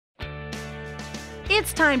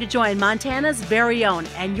It's time to join Montana's very own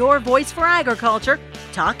and your voice for agriculture,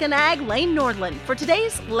 Talkin' Ag Lane Nordland, for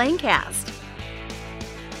today's Lanecast.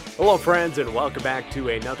 Hello friends, and welcome back to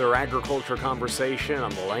another agriculture conversation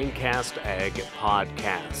on the Lanecast Ag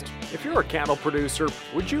Podcast. If you're a cattle producer,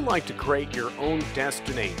 would you like to create your own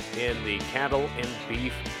destiny in the cattle and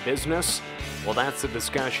beef business? Well, that's the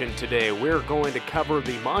discussion today. We're going to cover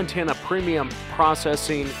the Montana Premium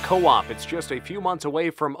Processing Co-op. It's just a few months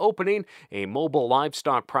away from opening a mobile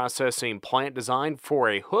livestock processing plant designed for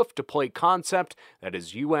a hoof-to-plate concept that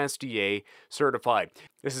is USDA certified.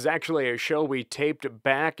 This is actually a show we taped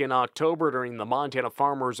back in October during the Montana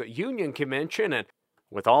Farmers Union Convention, and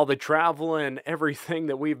with all the travel and everything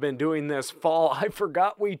that we've been doing this fall, I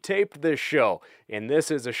forgot we taped this show. And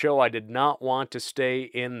this is a show I did not want to stay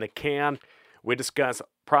in the can. We discuss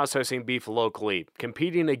processing beef locally,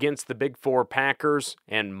 competing against the Big Four packers,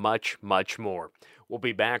 and much, much more. We'll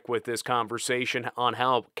be back with this conversation on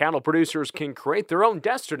how cattle producers can create their own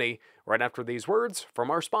destiny right after these words from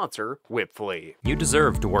our sponsor, Wipfli. You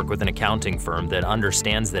deserve to work with an accounting firm that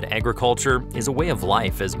understands that agriculture is a way of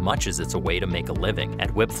life as much as it's a way to make a living. At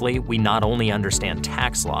Wipfli, we not only understand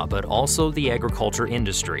tax law, but also the agriculture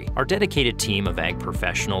industry. Our dedicated team of ag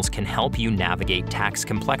professionals can help you navigate tax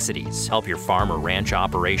complexities, help your farm or ranch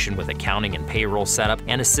operation with accounting and payroll setup,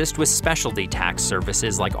 and assist with specialty tax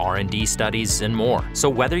services like R&D studies and more. So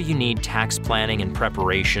whether you need tax planning and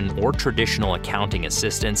preparation or traditional accounting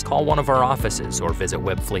assistance, call one of our offices or visit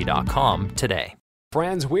wipfli.com today.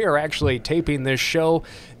 Friends, we are actually taping this show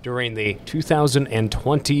during the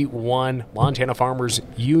 2021 Montana Farmers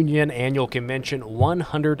Union Annual Convention,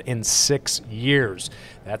 106 years.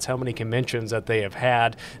 That's how many conventions that they have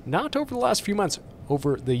had, not over the last few months,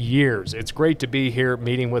 over the years. It's great to be here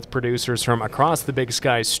meeting with producers from across the Big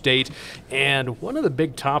Sky state. And one of the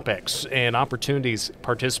big topics and opportunities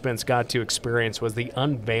participants got to experience was the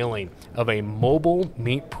unveiling of a mobile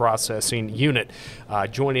meat processing unit.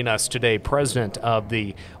 Joining us today, President of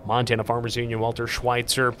the Montana Farmers Union, Walter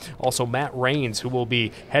Schweitzer, also Matt Rains, who will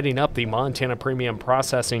be heading up the Montana Premium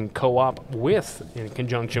Processing Co-op in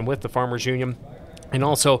conjunction with the Farmers Union. And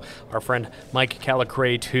also our friend Mike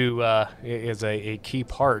Callicrate, who is a key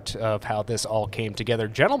part of how this all came together.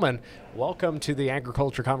 Gentlemen, welcome to the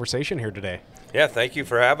agriculture conversation here today. Yeah, thank you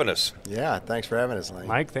for having us. Yeah, thanks for having us, Lane.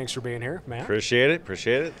 Mike, thanks for being here. Matt? Appreciate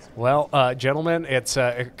it. Well, gentlemen, it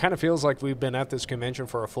kind of feels like we've been at this convention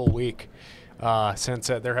for a full week. Since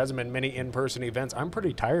there hasn't been many in-person events. I'm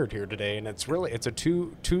pretty tired here today, and it's a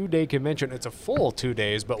two-day convention. It's a full 2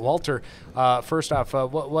 days. But Walter, first off,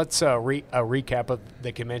 what's a recap of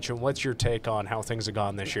the convention? What's your take on how things have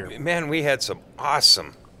gone this year? Man, we had some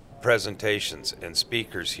awesome presentations and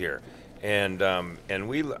speakers here, and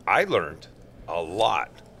I learned a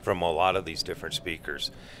lot from a lot of these different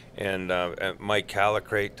speakers. And Mike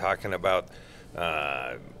Callicrate talking about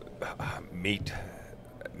meat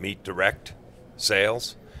direct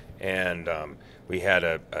sales, and we had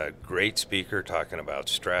a great speaker talking about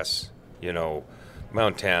stress. You know,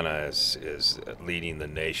 Montana is leading the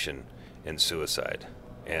nation in suicide,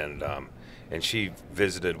 and she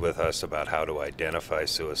visited with us about how to identify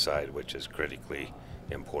suicide, which is critically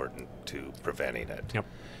important to preventing it. Yep.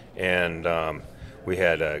 And we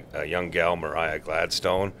had a young gal, Mariah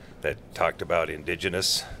Gladstone, that talked about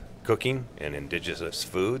indigenous cooking and indigenous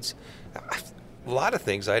foods. A lot of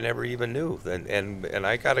things I never even knew, and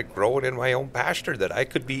I got it growing in my own pasture that I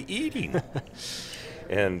could be eating.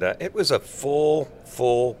 And it was a full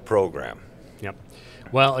program. Yep.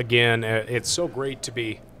 Well, again, it's so great to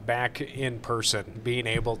be back in person, being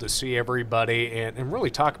able to see everybody and really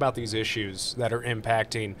talk about these issues that are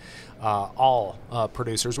impacting all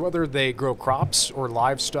producers, whether they grow crops or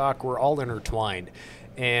livestock. We're all intertwined.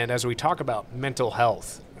 And as we talk about mental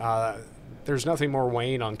health, there's nothing more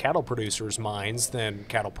weighing on cattle producers' minds than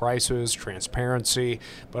cattle prices, transparency,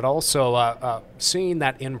 but also seeing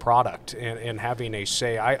that end product and having a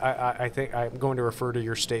say. I think I'm going to refer to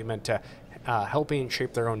your statement to helping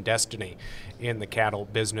shape their own destiny in the cattle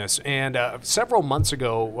business. And several months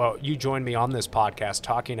ago, you joined me on this podcast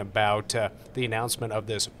talking about the announcement of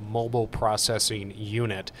this mobile processing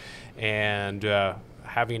unit and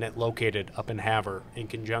having it located up in Havre in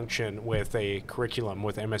conjunction with a curriculum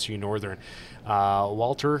with MSU Northern.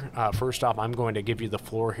 Walter, first off, I'm going to give you the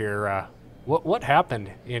floor here. What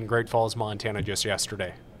happened in Great Falls, Montana just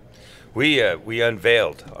yesterday? We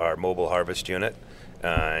unveiled our mobile harvest unit,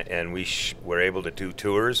 and we were able to do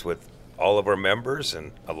tours with all of our members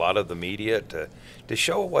and a lot of the media to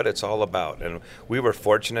show what it's all about. And we were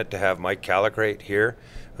fortunate to have Mike Callicrate here,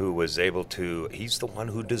 who was able to, he's the one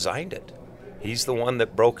who designed it. He's the one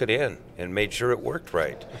that broke it in and made sure it worked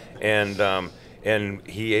right. And and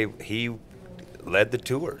he led the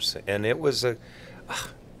tours, and it was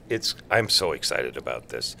I'm so excited about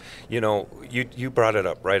this. You brought it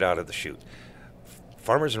up right out of the chute.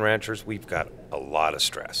 Farmers and ranchers, we've got a lot of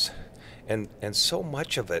stress, and so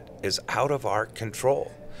much of it is out of our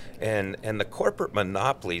control, and the corporate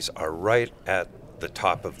monopolies are right at the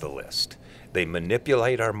top of the list. They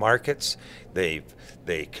manipulate our markets, they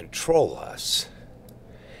control us.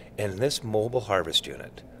 And this mobile harvest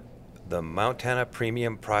unit, the Montana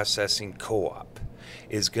Premium Processing Co-op,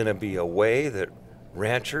 is going to be a way that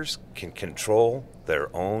ranchers can control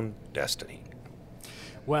their own destiny.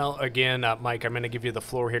 Well, again, Mike, I'm going to give you the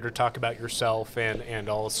floor here to talk about yourself and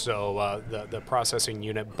also the processing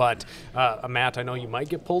unit. But Matt, I know you might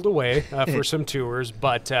get pulled away for some tours.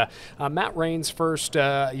 But Matt Rains, first,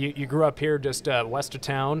 you grew up here just west of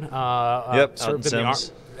town. Yep, served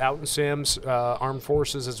out in Sims, Armed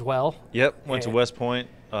Forces as well. Yep, went to West Point,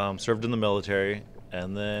 served in the military,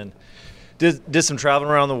 and then did some traveling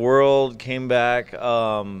around the world, came back,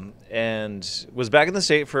 and was back in the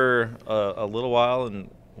state for a little while. And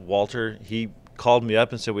Walter, he called me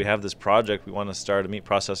up and said, we have this project. We want to start a meat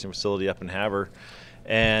processing facility up in Havre,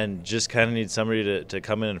 and just kind of need somebody to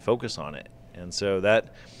come in and focus on it. And so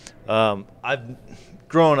that I've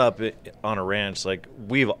grown up on a ranch. Like,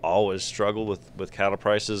 we've always struggled with cattle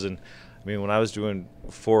prices. And I mean, when I was doing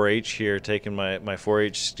 4-H here, taking my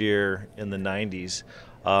 4-H steer in the 90s,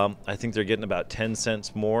 I think they're getting about 10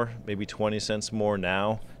 cents more, maybe 20 cents more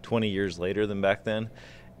now, 20 years later than back then.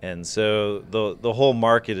 And so the whole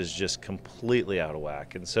market is just completely out of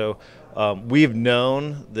whack. And so we've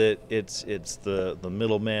known that it's the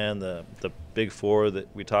middleman, the big four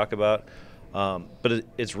that we talk about, but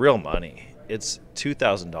it's real money. It's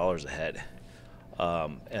 $2,000 a head.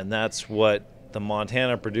 And that's what the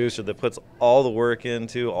Montana producer that puts all the work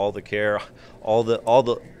into, all the care, all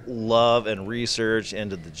the love and research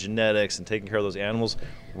into the genetics and taking care of those animals,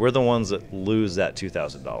 we're the ones that lose that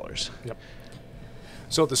 $2,000. Yep.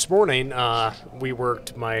 So this morning, we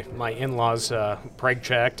worked, my in-laws preg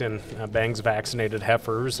checked and bangs vaccinated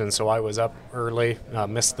heifers, and so I was up early,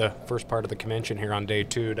 missed the first part of the convention here on day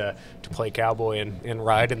 2 to play cowboy and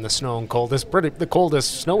ride in the snow and cold. This the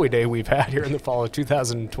coldest snowy day we've had here in the fall of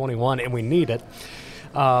 2021, and we need it.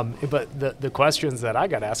 But the questions that I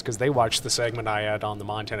got asked, because they watched the segment I had on the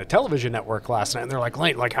Montana Television Network last night, and they're like,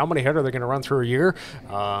 Lane, like, how many head are they going to run through a year?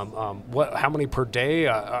 How many per day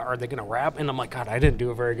are they going to wrap? And I'm like, God, I didn't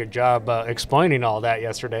do a very good job explaining all that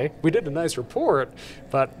yesterday. We did a nice report,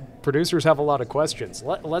 but producers have a lot of questions.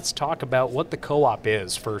 Let's talk about what the co-op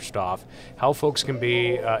is, first off, how folks can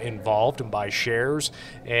be involved and buy shares,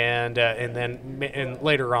 and then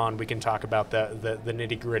later on we can talk about the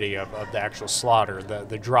nitty-gritty of the actual slaughter,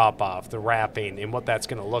 the drop-off, the wrapping, and what that's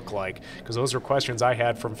going to look like, because those are questions I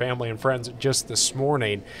had from family and friends just this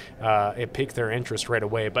morning. It piqued their interest right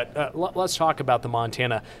away. But let's talk about the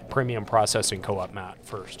Montana Premium Processing Co-op, Matt,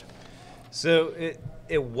 first. So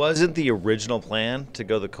it wasn't the original plan to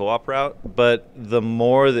go the co-op route, but the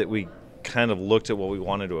more that we kind of looked at what we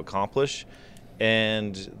wanted to accomplish,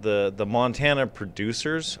 and the Montana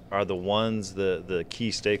producers are the ones, the key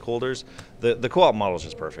stakeholders, the co-op model is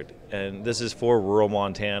just perfect. And this is for rural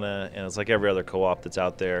Montana, and it's like every other co-op that's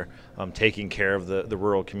out there taking care of the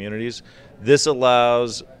rural communities. This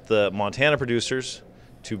allows the Montana producers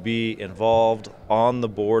to be involved on the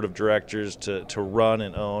board of directors, to run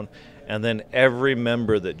and own. And then every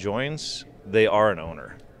member that joins, they are an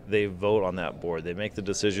owner. They vote on that board. They make the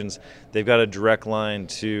decisions. They've got a direct line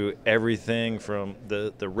to everything from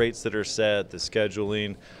the rates that are set, the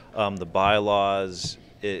scheduling, the bylaws.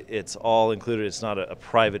 It's all included. It's not a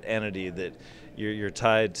private entity that you're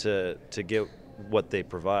tied to get what they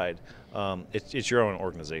provide. It's your own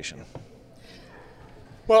organization.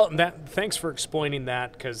 Well, thanks for explaining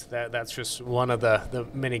that, because that's just one of the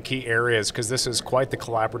many key areas, because this is quite the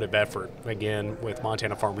collaborative effort, again, with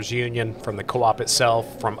Montana Farmers Union, from the co-op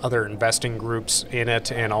itself, from other investing groups in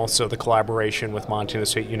it, and also the collaboration with Montana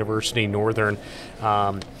State University Northern.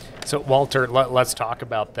 So, Walter, let's talk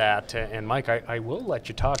about that. And, Mike, I will let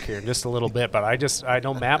you talk here in just a little bit, but I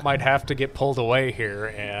know Matt might have to get pulled away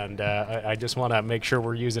here, and I just want to make sure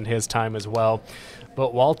we're using his time as well.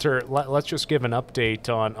 But, Walter, let's just give an update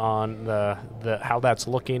on the how that's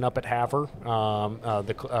looking up at Havre,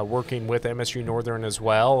 working with MSU Northern as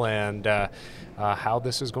well, and how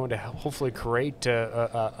this is going to hopefully create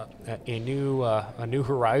a new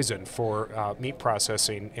horizon for meat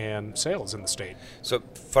processing and sales in the state. So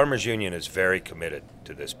Farmers Union is very committed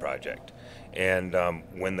to this project. And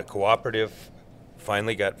when the cooperative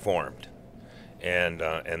finally got formed, and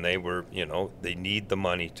they were, they need the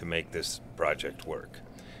money to make this project work.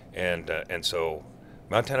 And so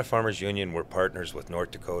Montana Farmers Union, we're partners with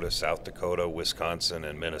North Dakota, South Dakota, Wisconsin,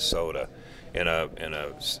 and Minnesota in a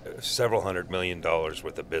several $100 million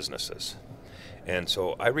worth of businesses. And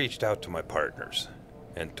so I reached out to my partners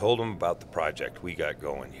and told them about the project we got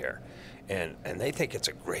going here. And they think it's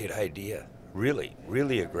a great idea, really,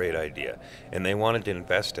 really a great idea. And they wanted to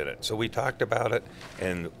invest in it. So we talked about it,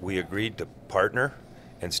 and we agreed to partner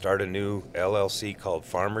and start a new LLC called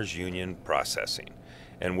Farmers Union Processing.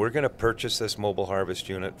 And we're going to purchase this mobile harvest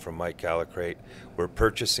unit from Mike Calicrate. We're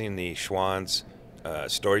purchasing the Schwann's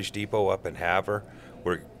storage depot up in Havre.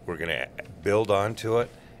 We're going to build onto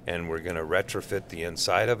it, and we're going to retrofit the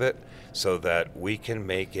inside of it so that we can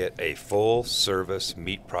make it a full-service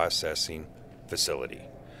meat processing facility.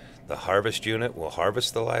 The harvest unit will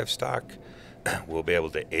harvest the livestock. We'll be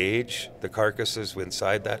able to age the carcasses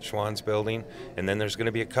inside that Schwann's building, and then there's going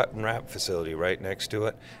to be a cut and wrap facility right next to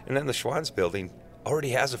it. And then the Schwann's building already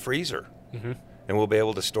has a freezer, and we'll be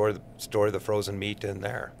able to store the frozen meat in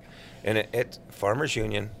there. And Farmers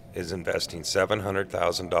Union is investing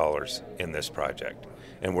 $700,000 in this project,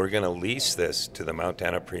 and we're going to lease this to the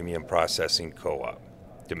Montana Premium Processing Co-op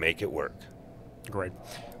to make it work. Great.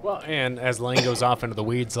 Well, and as Lane goes off into the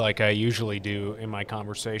weeds like I usually do in my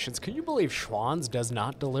conversations, can you believe Schwann's does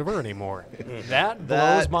not deliver anymore? That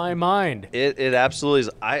blows my mind. It absolutely is.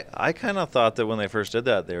 I kind of thought that when they first did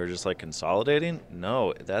that, they were just like consolidating.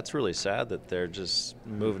 No, that's really sad that they're just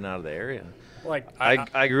moving out of the area. Like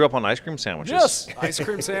I grew up on ice cream sandwiches. Yes, ice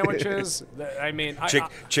cream sandwiches. I mean,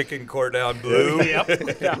 chicken cordon bleu.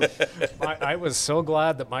 Yep. Yeah. I was so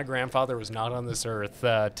glad that my grandfather was not on this earth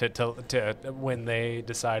to when they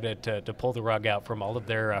decided to pull the rug out from all of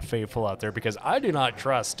their faithful out there, because I do not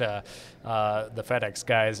trust the FedEx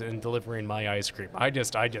guys in delivering my ice cream. I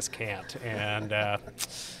just can't, and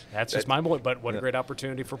that's just my point. But what a great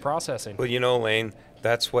opportunity for processing. Well, you know, Lane,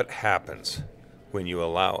 that's what happens when you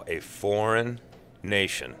allow a foreign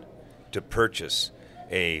nation to purchase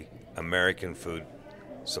a American food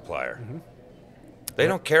supplier. Mm-hmm. They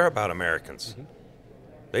don't care about Americans. Mm-hmm.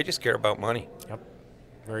 They just care about money. Yep,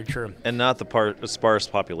 very true. And not the sparse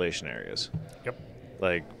population areas. Yep.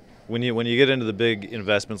 Like when you get into the big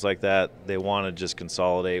investments like that, they want to just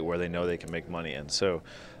consolidate where they know they can make money. And so,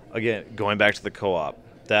 again, going back to the co-op,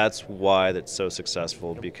 that's why that's so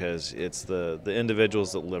successful, because it's the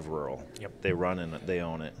individuals that live rural. Yep. They run and they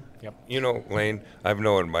own it. Yep. You know, Lane, I've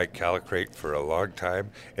known Mike Calicrate for a long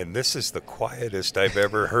time, and this is the quietest I've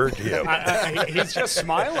ever heard him. He's just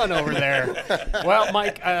smiling over there. Well,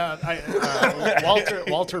 Mike,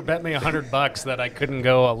 Walter bet me $100 that I couldn't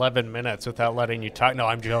go 11 minutes without letting you talk. No,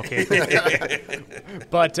 I'm joking.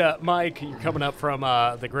 But, Mike, you're coming up from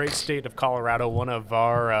the great state of Colorado, one of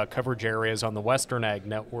our coverage areas on the Western Ag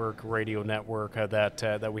Network, radio network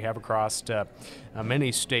that we have across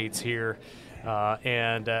many states here.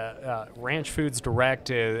 And Ranch Foods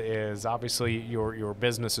Direct is obviously your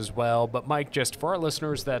business as well. But Mike, just for our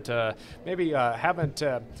listeners that maybe haven't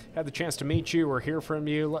had the chance to meet you or hear from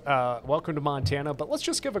you, welcome to Montana. But let's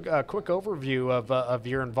just give a quick overview of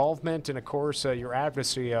your involvement and, of course, your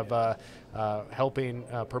advocacy of helping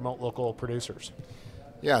promote local producers.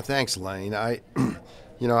 Yeah, thanks, Lane. I've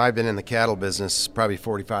been in the cattle business probably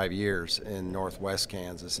 45 years in northwest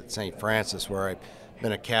Kansas at St. Francis, where I've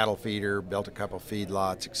been a cattle feeder, built a couple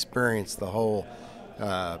feedlots, experienced the whole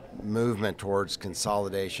movement towards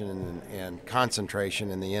consolidation and concentration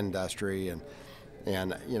in the industry.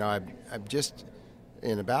 And I've just,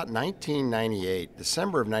 in about 1998,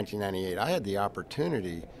 December of 1998, I had the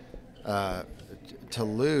opportunity to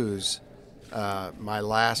lose my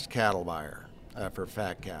last cattle buyer for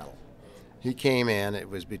fat cattle. He came in, it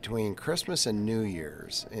was between Christmas and New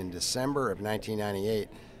Year's in December of 1998.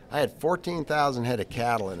 I had 14,000 head of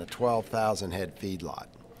cattle in a 12,000 head feedlot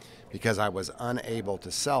because I was unable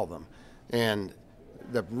to sell them. And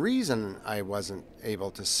the reason I wasn't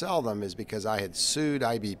able to sell them is because I had sued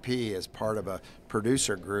IBP as part of a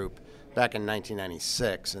producer group back in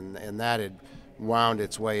 1996, and that had wound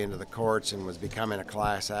its way into the courts and was becoming a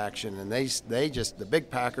class action. And the big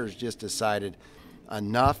packers just decided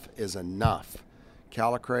enough is enough.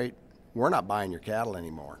 Calicrate, we're not buying your cattle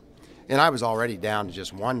anymore. And I was already down to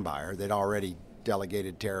just one buyer. They'd already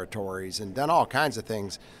delegated territories and done all kinds of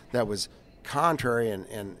things that was contrary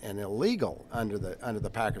and illegal under the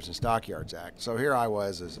Packers and Stockyards Act. So here I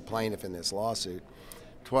was as a plaintiff in this lawsuit,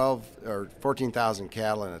 14,000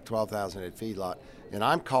 cattle in a 12,000 head feedlot, and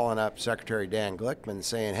I'm calling up Secretary Dan Glickman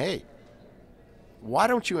saying, hey, why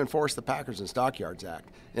don't you enforce the Packers and Stockyards Act?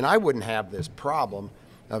 And I wouldn't have this problem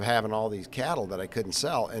of having all these cattle that I couldn't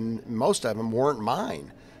sell, and most of them weren't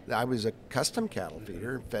mine. I was a custom cattle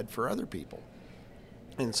feeder and fed for other people.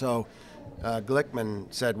 And so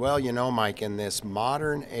Glickman said, well, you know, Mike, in this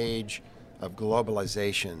modern age of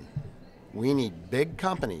globalization, we need big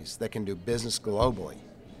companies that can do business globally.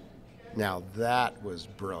 Now, that was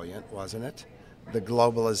brilliant, wasn't it? The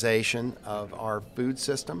globalization of our food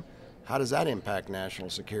system. How does that impact national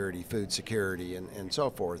security, food security, and so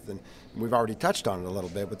forth? And we've already touched on it a little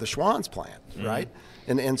bit with the Schwan's plant, right?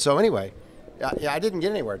 And so anyway, I didn't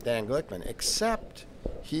get anywhere with Dan Glickman, except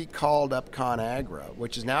he called up ConAgra,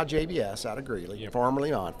 which is now JBS out of Greeley,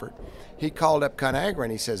 formerly Onford. He called up ConAgra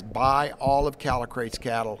and he says, buy all of Calicrate's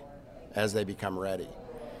cattle as they become ready.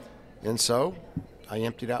 And so I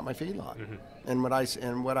emptied out my feedlot. And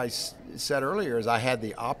what I said earlier is I had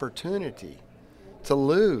the opportunity to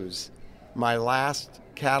lose my last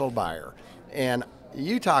cattle buyer. And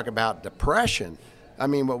you talk about depression. I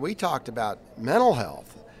mean, what we talked about, mental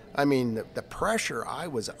health. I mean, the pressure I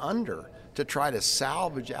was under to try to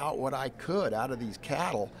salvage out what I could out of these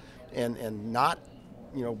cattle and not,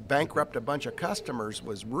 you know, bankrupt a bunch of customers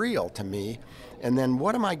was real to me. And then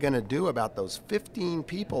what am I going to do about those 15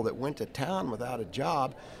 people that went to town without a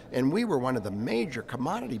job? And we were one of the major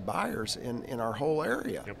commodity buyers in our whole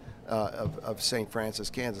area of St. Francis,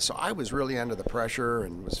 Kansas. So I was really under the pressure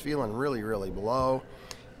and was feeling really, really low.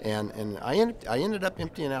 And I ended up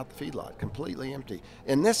emptying out the feedlot, completely empty.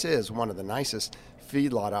 And this is one of the nicest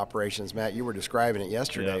feedlot operations, Matt. You were describing it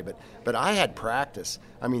yesterday, but I had practice.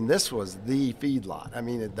 I mean, this was the feedlot. I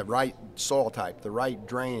mean, the right soil type, the right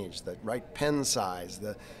drainage, the right pen size.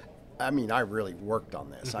 I really worked on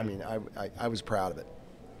this. I mean, I was proud of it.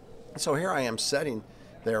 So here I am sitting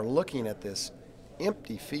there looking at this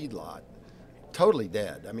empty feedlot, totally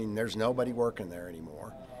dead. I mean, there's nobody working there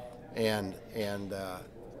anymore. And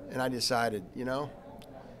I decided, you know,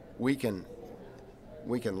 we can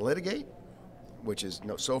litigate, which has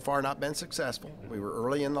so far not been successful. We were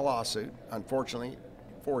early in the lawsuit, unfortunately,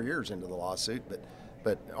 4 years into the lawsuit,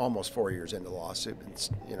 but almost 4 years into the lawsuit, and,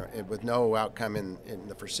 you know, with no outcome in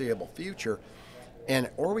the foreseeable future.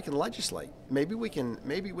 Or we can legislate. Maybe we can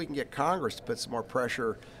get Congress to put some more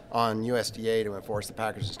pressure on USDA to enforce the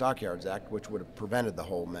Packers and Stockyards Act, which would have prevented the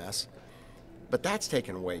whole mess. But that's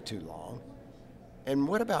taken way too long. And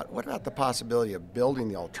what about the possibility of building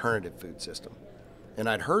the alternative food system? And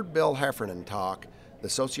I'd heard Bill Heffernan talk, the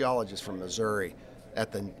sociologist from Missouri,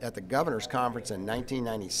 at the governor's conference in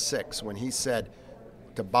 1996 when he said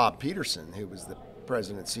to Bob Peterson, who was the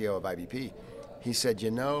president and CEO of IBP, he said,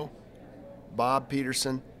 you know, Bob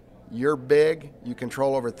Peterson, you're big, you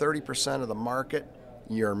control over 30% of the market,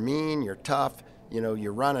 you're mean, you're tough, you know,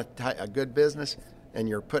 you run a good business, and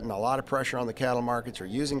you're putting a lot of pressure on the cattle markets, you're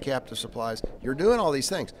using captive supplies, you're doing all these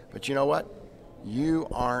things. But you know what? You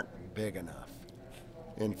aren't big enough.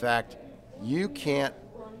 In fact, you can't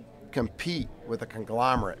compete with a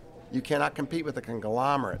conglomerate. You cannot compete with a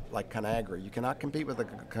conglomerate like ConAgra. You cannot compete with a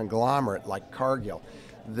conglomerate like Cargill.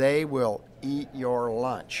 They will eat your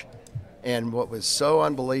lunch. And what was so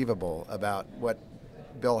unbelievable about what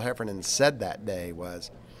Bill Heffernan said that day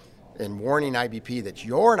was, in warning IBP that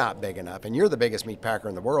you're not big enough, and you're the biggest meat packer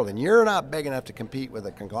in the world, and you're not big enough to compete with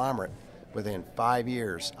a conglomerate. Within 5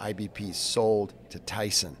 years, IBP sold to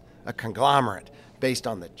Tyson, a conglomerate based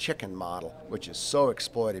on the chicken model, which is so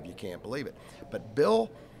exploitive you can't believe it. But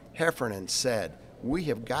Bill Heffernan said, we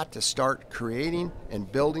have got to start creating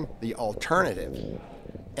and building the alternative.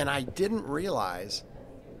 And I didn't realize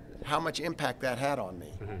how much impact that had on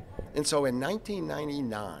me. And so in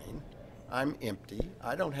 1999, I'm empty.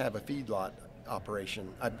 I don't have a feedlot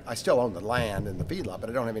operation. I still own the land and the feedlot,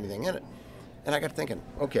 but I don't have anything in it. And I got thinking,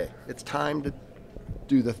 okay, it's time to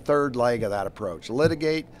do the third leg of that approach.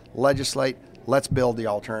 Litigate, legislate, let's build the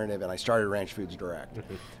alternative. And I started Ranch Foods Direct.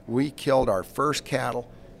 We killed our first cattle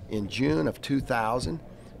in June of 2000,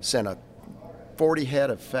 sent a 40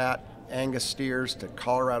 head of fat Angus steers to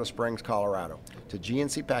Colorado Springs, Colorado, to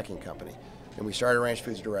GNC Packing Company. And we started Ranch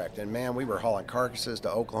Foods Direct. And man, we were hauling carcasses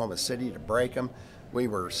to Oklahoma City to break them. We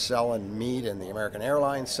were selling meat in the American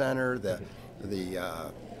Airlines Center, the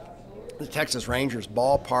Texas Rangers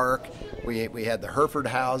ballpark. We had the Hereford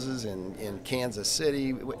houses in Kansas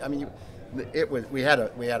City. I mean, we had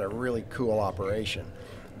a really cool operation,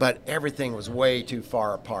 but everything was way too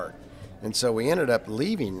far apart. And so we ended up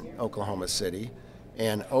leaving Oklahoma City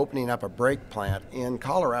and opening up a brake plant in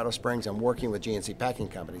Colorado Springs and working with GNC Packing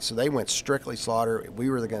Company. So they went strictly slaughter. We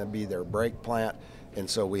were going to be their brake plant. And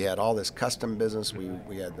so we had all this custom business.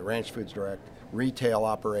 We had the Ranch Foods Direct retail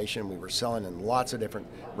operation. We were selling in lots of different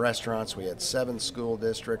restaurants. We had 7 school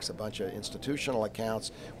districts, a bunch of institutional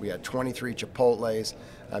accounts. We had 23 Chipotles.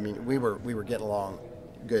 I mean, we were getting along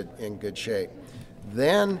in good shape.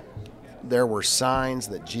 Then there were signs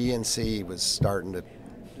that GNC was starting to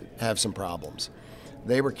have some problems.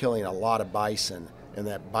 They were killing a lot of bison, and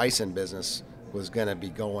that bison business was going to be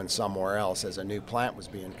going somewhere else as a new plant was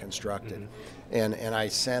being constructed. And I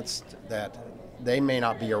sensed that they may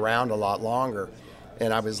not be around a lot longer.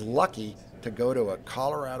 And I was lucky to go to a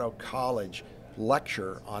Colorado College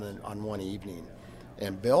lecture on one evening,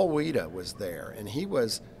 and Bill Weta was there, and he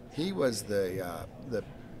was the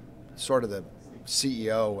sort of the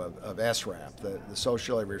CEO of SRAP, the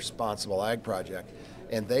Socially Responsible Ag Project,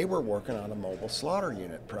 and they were working on a mobile slaughter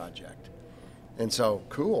unit project. And so,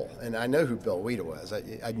 cool. And I know who Bill Weta was.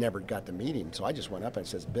 I'd never got to meet him, so I just went up and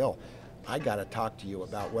says, Bill, I got to talk to you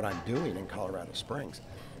about what I'm doing in Colorado Springs.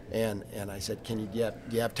 And I said, do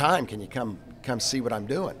you have time? Can you come see what I'm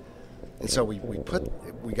doing? And so we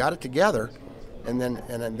got it together, and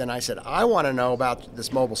then I said, I want to know about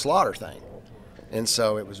this mobile slaughter thing. And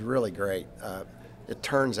so it was really great. It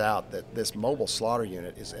turns out that this mobile slaughter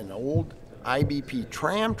unit is an old IBP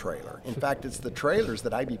tram trailer. In fact, it's the trailers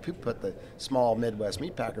that IBP put the small Midwest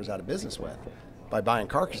meat packers out of business with by buying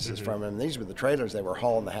carcasses from them. These were the trailers they were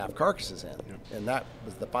hauling the half carcasses in, and that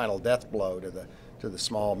was the final death blow to the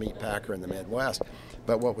small meat packer in the Midwest.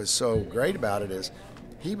 But what was so great about it is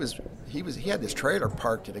he had this trailer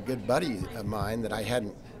parked at a good buddy of mine that I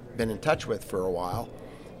hadn't been in touch with for a while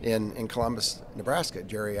in Columbus, Nebraska,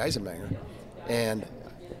 Jerry Eisenmenger, and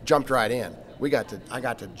jumped right in. I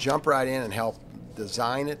got to jump right in and help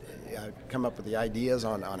design it, come up with the ideas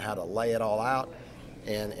on how to lay it all out.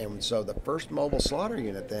 And so the first mobile slaughter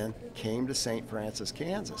unit then came to St. Francis,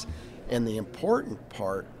 Kansas. And the important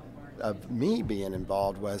part of me being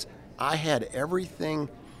involved was I had everything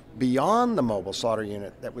beyond the mobile slaughter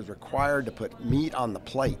unit that was required to put meat on the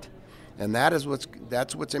plate. And that's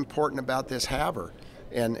what's important about this Havre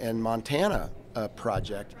and Montana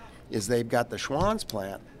project is they've got the Schwan's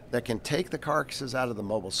plant that can take the carcasses out of the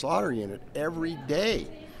mobile slaughter unit every day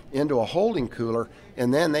into a holding cooler,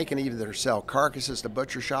 and then they can either sell carcasses to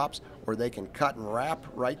butcher shops or they can cut and wrap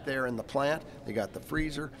right there in the plant. They got the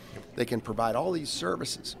freezer. They can provide all these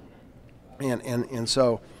services. And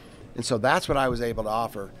so that's what I was able to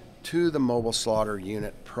offer to the mobile slaughter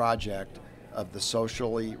unit project of the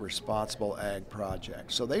Socially Responsible Ag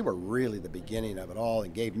Project. So they were really the beginning of it all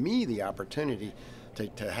and gave me the opportunity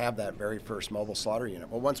to have that very first mobile slaughter unit.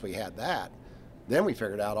 Well, once we had that, then we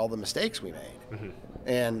figured out all the mistakes we made.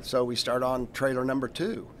 And so we started on trailer number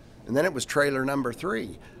 2, and then it was trailer number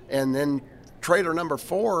 3, and then trailer number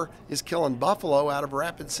 4 is killing buffalo out of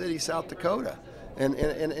Rapid City, South Dakota.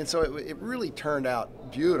 And so it really turned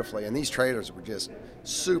out beautifully, and these trailers were just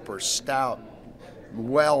super stout,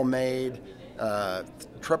 well-made,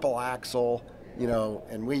 triple axle,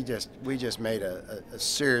 and we just made a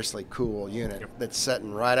seriously cool unit that's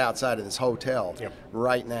sitting right outside of this hotel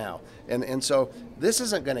right now. And so this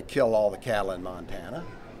isn't going to kill all the cattle in Montana.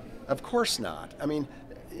 Of course not. I mean,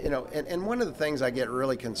 and one of the things I get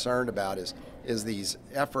really concerned about is these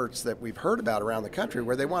efforts that we've heard about around the country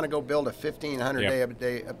where they want to go build a 1,500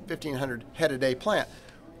 head a day plant.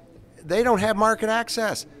 They don't have market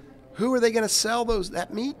access. Who are they going to sell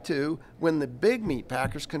that meat to when the big meat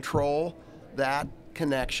packers control that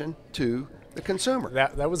connection to the consumer?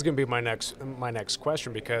 That was going to be my next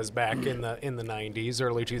question, because back in the 90s,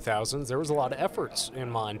 early 2000s, there was a lot of efforts in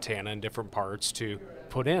Montana and different parts to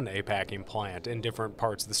put in a packing plant in different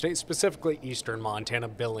parts of the state, specifically eastern Montana,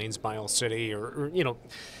 Billings, Miles City, or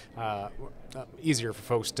easier for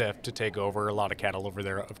folks to take over. A lot of cattle over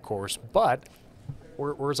there, of course, but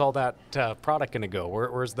where's all that product going to go?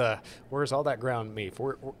 Where's all that ground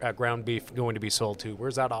beef going to be sold to?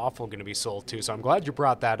 Where's that offal going to be sold to? So I'm glad you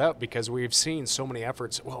brought that up, because we've seen so many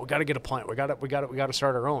efforts. Well, we got to get a plant. We got to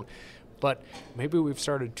start our own. But maybe we've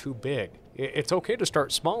started too big. It's okay to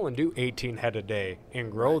start small and do 18 head a day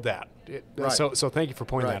and grow that. So thank you for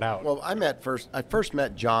pointing that out. Well, I first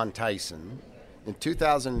met John Tyson in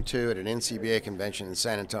 2002 at an NCBA convention in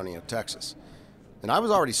San Antonio, Texas. And I was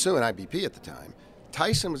already suing IBP at the time.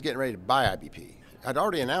 Tyson was getting ready to buy IBP. I'd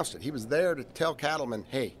already announced it. He was there to tell cattlemen,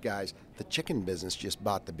 hey, guys, the chicken business just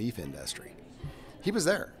bought the beef industry. He was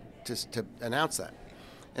there to announce that.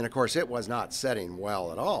 And, of course, it was not setting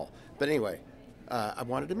well at all. But anyway, I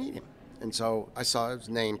wanted to meet him. And so I saw his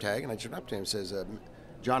name tag, and I turned up to him and says,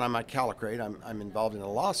 John, I'm at Calicrate. I'm involved in a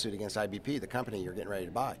lawsuit against IBP, the company you're getting ready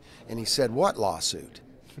to buy. And he said, what lawsuit?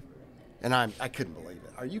 And I couldn't believe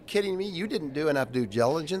it. Are you kidding me? You didn't do enough due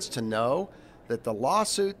diligence to know that the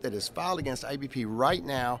lawsuit that is filed against IBP right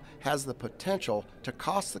now has the potential to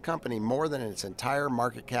cost the company more than its entire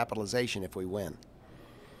market capitalization if we win.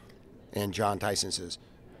 And John Tyson says,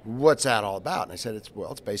 what's that all about? And I said, it's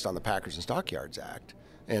based on the Packers and Stockyards Act.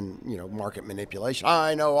 and market manipulation.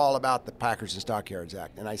 I know all about the Packers and Stockyards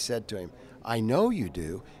Act. And I said to him, I know you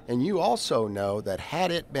do, and you also know that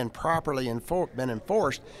had it been properly been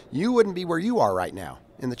enforced, you wouldn't be where you are right now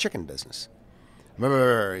in the chicken business.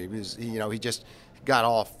 He just got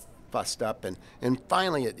all fussed up, and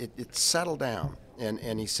finally it settled down.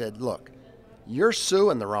 And he said, look, you're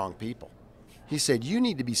suing the wrong people. He said, you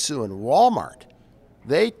need to be suing Walmart.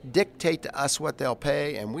 They dictate to us what they'll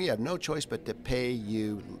pay, and we have no choice but to pay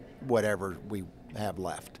you whatever we have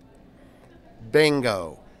left.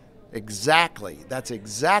 Bingo. Exactly. That's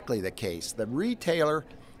exactly the case. The retailer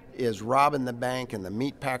is robbing the bank and the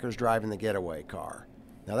meat packer's driving the getaway car.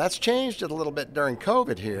 Now, that's changed it a little bit during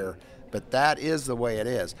COVID here, but that is the way it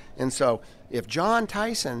is. And so if John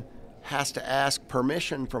Tyson has to ask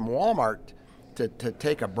permission from Walmart to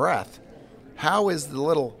take a breath, how is the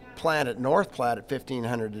little plant at North Platte at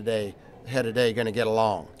 1,500 head a day going to get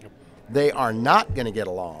along? They are not going to get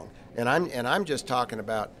along. And I'm just talking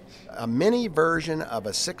about a mini version of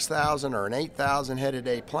a 6,000 or an 8,000 head a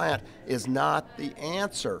day plant is not the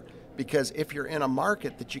answer. Because if you're in a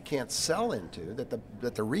market that you can't sell into,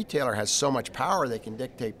 that the retailer has so much power they can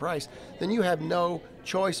dictate price, then you have no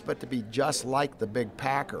choice but to be just like the big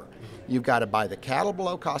packer. You've got to buy the cattle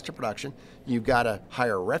below cost of production. You've got to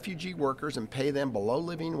hire refugee workers and pay them below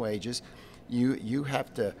living wages. You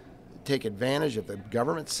have to take advantage of the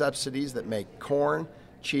government subsidies that make corn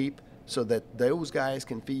cheap so that those guys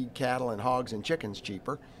can feed cattle and hogs and chickens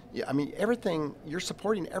cheaper. I mean, everything, you're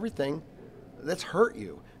supporting everything that's hurt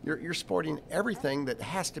you. You're supporting everything that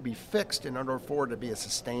has to be fixed in order for it to be a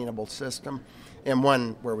sustainable system and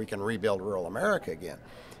one where we can rebuild rural America again.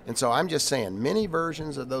 And so I'm just saying many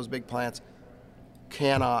versions of those big plants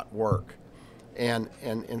cannot work. And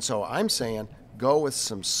so I'm saying go with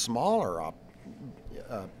some smaller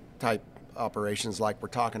type operations like we're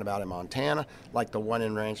talking about in Montana, like the one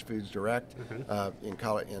in Ranch Foods Direct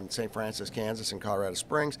in St. Francis, Kansas, and Colorado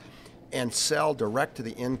Springs, and sell direct to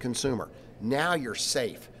the end consumer. Now you're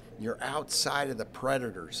safe. You're outside of the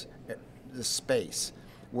predators, the space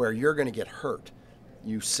where you're going to get hurt.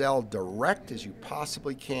 You sell direct as you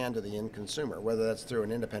possibly can to the end consumer, whether that's through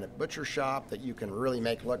an independent butcher shop that you can really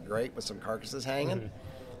make look great with some carcasses hanging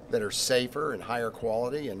that are safer and higher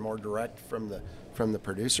quality and more direct from the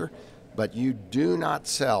producer. But you do not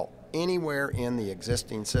sell anywhere in the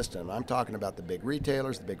existing system. I'm talking about the big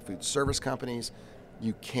retailers, the big food service companies.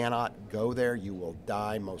 You cannot go there. You will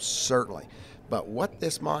die most certainly. But what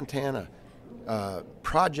this Montana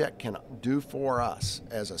project can do for us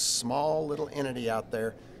as a small little entity out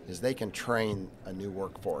there is they can train a new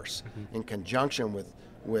workforce in conjunction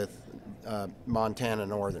with Montana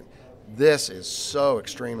Northern. This is so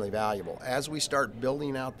extremely valuable. As we start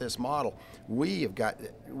building out this model, we've got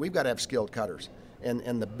to have skilled cutters.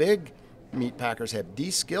 And the big meat packers have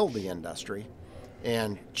de-skilled the industry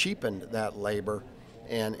and cheapened that labor.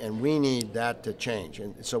 And we need that to change,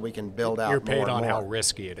 and so we can build out. You're paid more and on more. how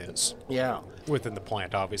risky it is. Yeah. Within the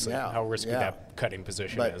plant, obviously, how risky that cutting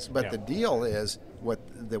position is. But the deal is, what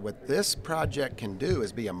this project can do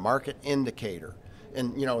is be a market indicator.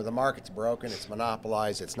 And the market's broken, it's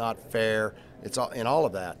monopolized, it's not fair, it's all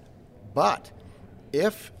of that. But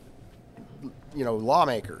if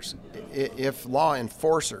lawmakers, if law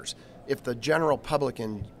enforcers, if the general public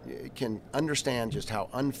can understand just how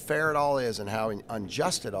unfair it all is and how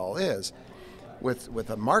unjust it all is, with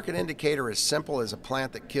a market indicator as simple as a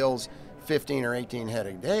plant that kills 15 or 18 head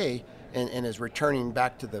a day and is returning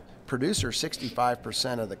back to the producer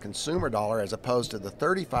 65% of the consumer dollar as opposed to the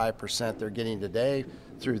 35% they're getting today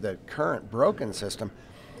through the current broken system,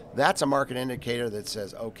 that's a market indicator that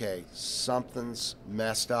says, okay, something's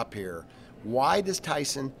messed up here. Why does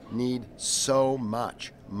Tyson need so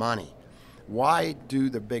much money? Why do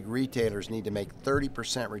the big retailers need to make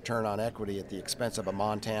 30% return on equity at the expense of a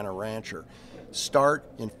Montana rancher? Start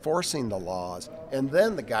enforcing the laws, and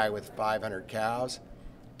then the guy with 500 cows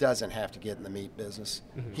doesn't have to get in the meat business.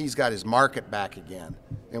 He's got his market back again,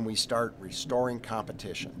 and we start restoring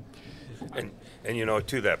competition. And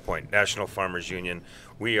to that point, National Farmers Union,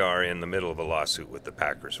 we are in the middle of a lawsuit with the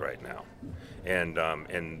Packers right now,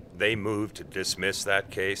 and they moved to dismiss that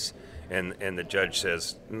case, and the judge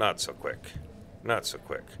says not so quick,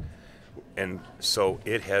 and so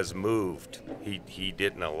it has moved. He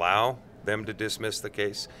didn't allow them to dismiss the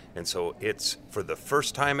case, and so it's for the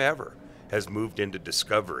first time ever has moved into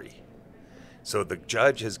discovery. So the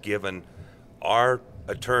judge has given our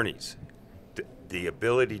attorneys the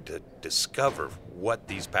ability to discover what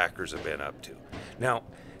these packers have been up to. Now,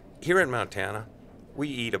 here in Montana, we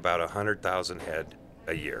eat about 100,000 head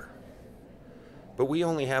a year, but we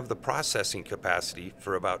only have the processing capacity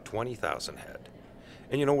for about 20,000 head.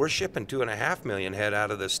 And we're shipping 2.5 million head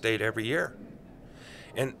out of the state every year.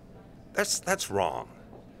 And that's wrong.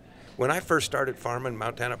 When I first started farming,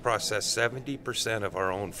 Montana processed 70% of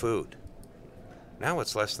our own food. Now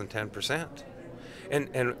it's less than 10%.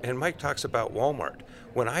 And Mike talks about Walmart.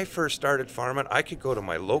 When I first started farming, I could go to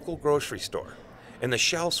my local grocery store, and the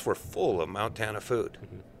shelves were full of Montana food.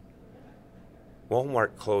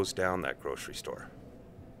 Walmart closed down that grocery store.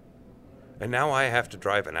 And now I have to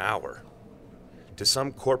drive an hour to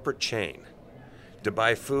some corporate chain to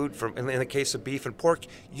buy food from, in the case of beef and pork,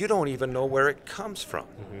 you don't even know where it comes from.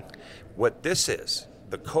 What this is,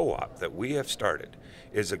 the co-op that we have started,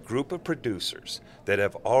 is a group of producers that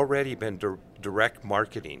have already been direct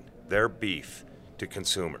marketing their beef to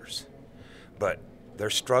consumers. But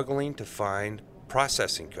they're struggling to find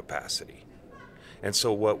processing capacity. And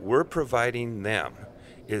so what we're providing them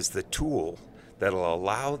is the tool that'll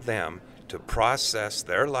allow them to process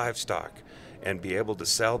their livestock and be able to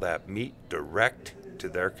sell that meat direct to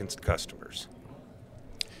their customers.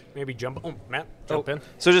 Maybe Matt, jump in.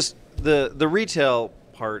 So just the retail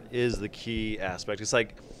part is the key aspect. It's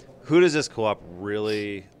like, who does this co-op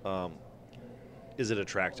really, is it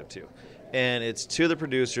attractive to? And it's to the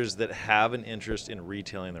producers that have an interest in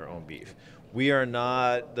retailing their own beef. We are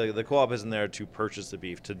not, the co-op isn't there to purchase the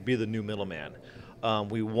beef, to be the new middleman.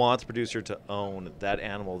 We want the producer to own that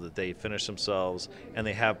animal that they finish themselves, and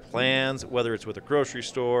they have plans, whether it's with a grocery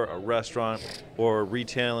store, a restaurant, or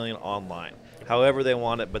retailing online. However they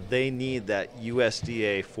want it, but they need that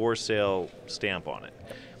USDA for sale stamp on it.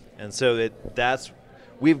 And so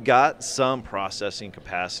we've got some processing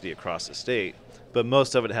capacity across the state, but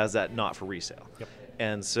most of it has that not for resale. Yep.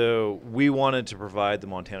 And so we wanted to provide the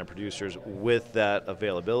Montana producers with that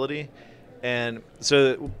availability. And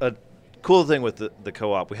so a cool thing with the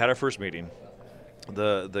co-op, we had our first meeting.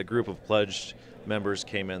 The group of pledged members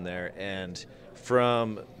came in there, and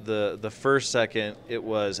from the first second, it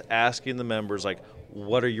was asking the members, like,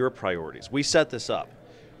 what are your priorities? We set this up.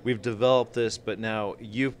 We've developed this, but now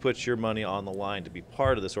you've put your money on the line to be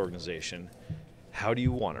part of this organization. How do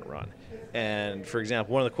you want it run? And for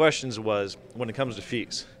example, one of the questions was, when it comes to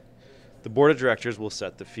fees, the board of directors will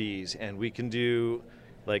set the fees, and we can do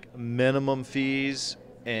like minimum fees,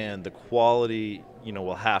 and the quality,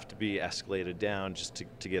 will have to be escalated down just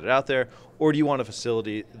to get it out there. Or do you want a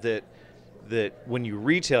facility that when you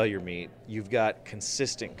retail your meat, you've got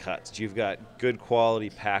consistent cuts, you've got good quality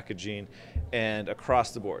packaging, and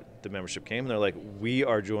across the board, the membership came and they're like, we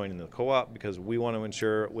are joining the co-op because we want to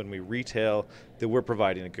ensure when we retail that we're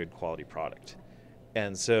providing a good quality product.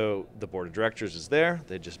 And so the board of directors is there,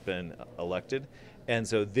 they've just been elected, and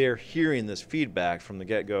so they're hearing this feedback from the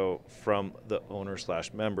get-go from the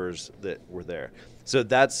owners/members that were there. So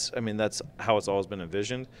that's how it's always been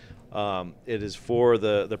envisioned. It is for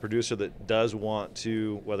the producer that does want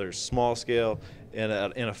to, whether it's small scale, in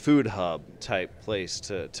a food hub type place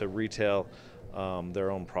to retail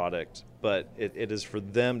their own product. But it is for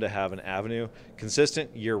them to have an avenue,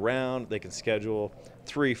 consistent year round. They can schedule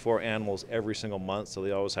 3-4 animals every single month, so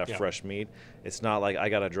they always have fresh meat. It's not like I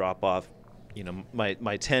got to drop off, my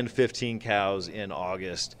 10-15 cows in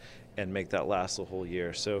August and make that last the whole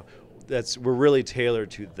year. So we're really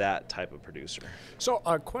tailored to that type of producer. So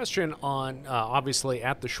a question on, obviously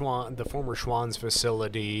at the former Schwann's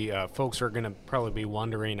facility, folks are going to probably be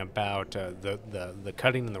wondering about the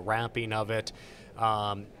cutting and the wrapping of it,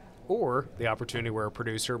 or the opportunity where a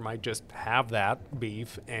producer might just have that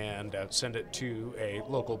beef and send it to a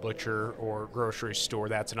local butcher or grocery store.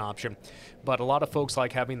 That's an option. But a lot of folks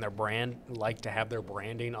like having their like to have their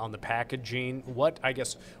branding on the packaging. What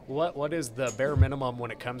is the bare minimum when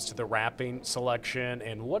it comes to the wrapping selection,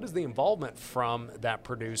 and what is the involvement from that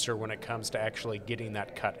producer when it comes to actually getting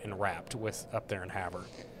that cut and wrapped with up there in Havre?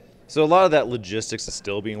 So a lot of that logistics is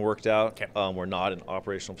still being worked out. Okay. We're not an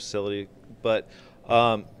operational facility, but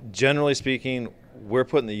generally speaking, we're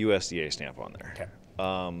putting the USDA stamp on there. Okay.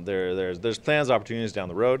 There's plans, opportunities down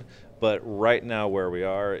the road, but right now where we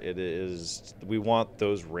are, we want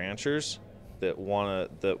those ranchers that want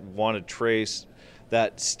to trace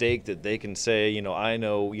that stake, that they can say, I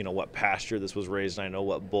know, what pasture this was raised in, I know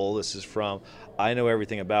what bull this is from, I know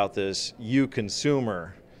everything about this. You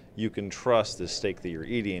consumer, you can trust this steak that you're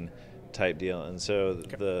eating, type deal. And so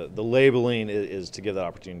the labeling is to give that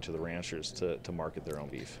opportunity to the ranchers to market their own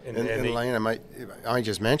beef. And Lane, I might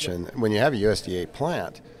just mention, when you have a USDA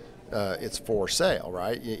plant, it's for sale,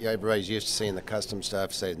 right? Everybody's used to seeing the custom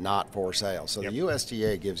stuff say not for sale. So the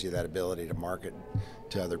USDA gives you that ability to market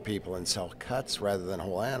to other people and sell cuts rather than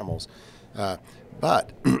whole animals.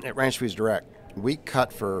 But at Ranch Foods Direct, we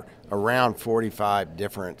cut for around 45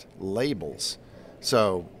 different labels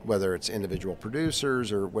So whether it's individual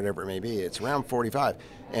producers or whatever it may be, it's around 45.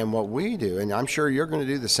 And what we do, and I'm sure you're going to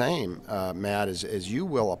do the same, Matt, is you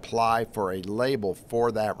will apply for a label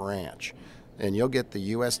for that ranch. And you'll get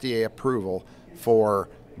the USDA approval for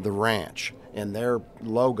the ranch and their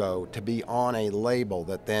logo to be on a label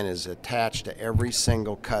that then is attached to every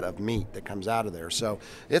single cut of meat that comes out of there. So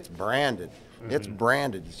it's branded. Mm-hmm. It's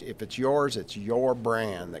branded. If it's yours, it's your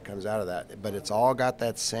brand that comes out of that. But it's all got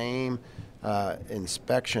that same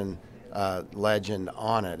inspection legend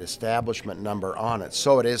on it, establishment number on it.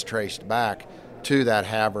 So it is traced back to that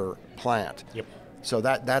Havre plant. Yep. So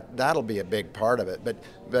that'll be a big part of it.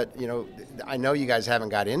 But you know, I know you guys haven't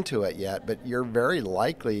got into it yet, but you're very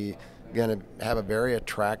likely going to have a very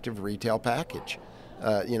attractive retail package.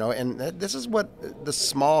 You know, and this is what the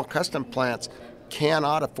small custom plants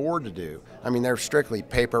cannot afford to do. I mean, they're strictly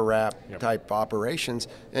paper wrap type operations,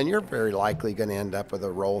 and you're very likely going to end up with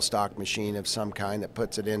a roll stock machine of some kind that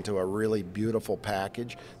puts it into a really beautiful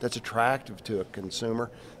package that's attractive to a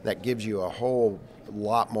consumer, that gives you a whole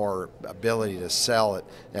lot more ability to sell it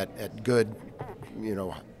at good, you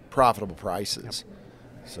know, profitable prices.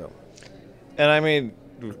 So, and I mean,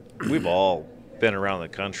 we've all been around the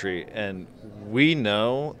country, and we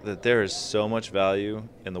know that there is so much value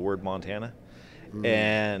in the word Montana,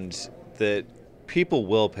 and that people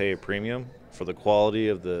will pay a premium for the quality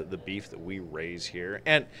of the beef that we raise here,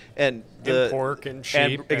 and the pork and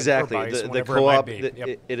sheep, and exactly and rice, the co-op.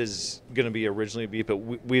 Yep. It is going to be originally beef, but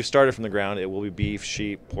we've started from the ground. It will be beef,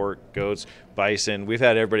 sheep, pork, goats, bison. We've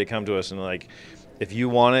had everybody come to us and like, if you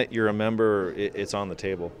want it, you're a member. It's on the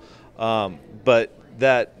table. But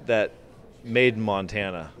that made in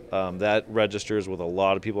Montana, that registers with a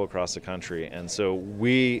lot of people across the country, and so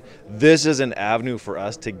this is an avenue for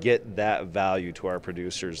us to get that value to our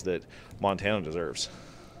producers that Montana deserves.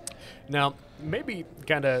 Now, maybe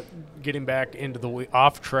kind of getting back into the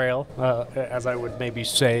off trail, as I would maybe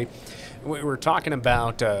say, we were talking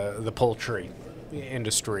about the poultry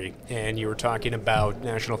industry, and you were talking about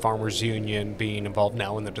National Farmers Union being involved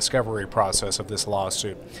now in the discovery process of this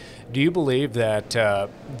lawsuit. Do you believe that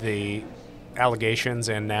the allegations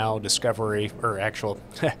and now discovery, or actual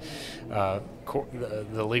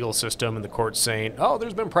the legal system and the courts saying, oh,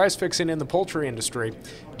 there's been price fixing in the poultry industry,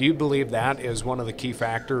 do you believe that is one of the key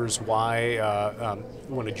factors why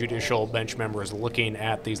when a judicial bench member is looking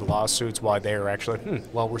at these lawsuits, why they are actually,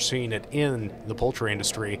 well, we're seeing it in the poultry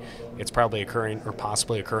industry, it's probably occurring or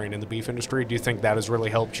possibly occurring in the beef industry? Do you think that has really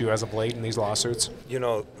helped you as of late in these lawsuits? You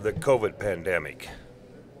know, the COVID pandemic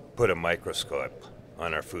put a microscope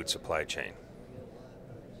on our food supply chain,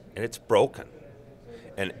 and it's broken,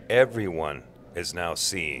 and everyone is now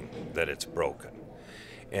seeing that it's broken.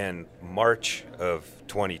 And March of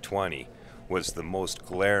 2020 was the most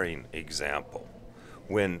glaring example,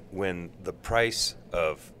 when the price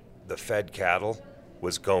of the fed cattle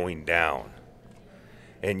was going down,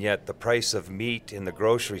 and yet the price of meat in the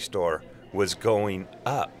grocery store was going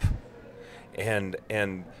up, and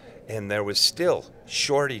there was still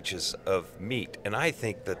shortages of meat. And I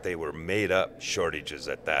think that they were made up shortages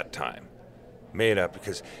at that time. Made up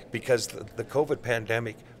because the COVID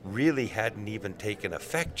pandemic really hadn't even taken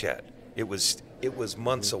effect yet. It was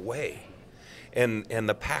months away. And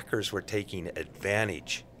the packers were taking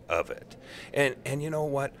advantage of it. And you know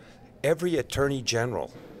what? Every attorney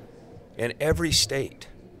general in every state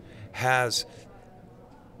has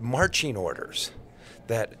marching orders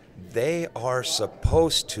that they are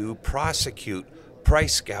supposed to prosecute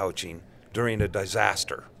price gouging during a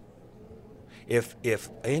disaster. If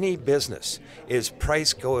any business is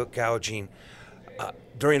price gouging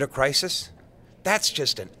during a crisis, that's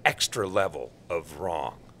just an extra level of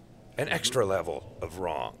wrong. An extra level of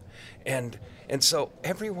wrong. And so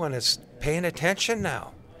everyone is paying attention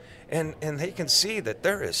now. And they can see that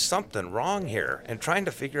there is something wrong here and trying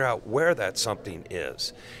to figure out where that something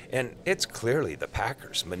is. And it's clearly the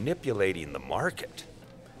packers manipulating the market.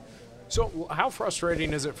 So how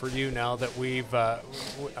frustrating is it for you now that we've,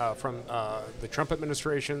 from the Trump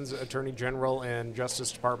administration's Attorney General and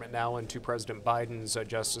Justice Department now into President Biden's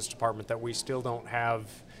Justice Department, that we still don't have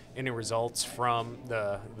any results from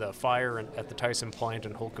the fire at the Tyson plant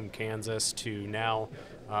in Holcomb, Kansas, to now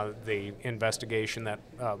the investigation that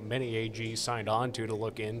many AGs signed on to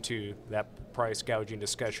look into that price gouging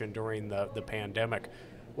discussion during the pandemic?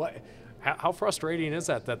 How frustrating is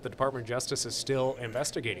that the Department of Justice is still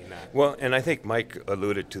investigating that? Well, and I think Mike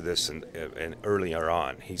alluded to this in earlier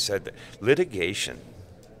on. He said that litigation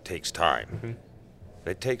takes time. Mm-hmm.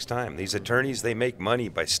 It takes time. These attorneys, they make money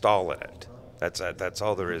by stalling it. That's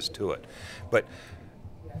all there is to it. But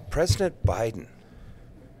President Biden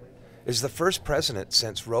is the first president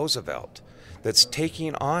since Roosevelt that's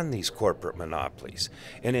taking on these corporate monopolies.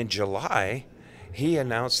 And in July, he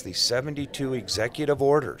announced these 72 executive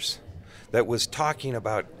orders that was talking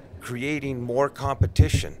about creating more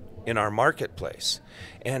competition in our marketplace.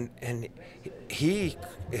 And he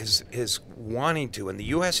is wanting to, and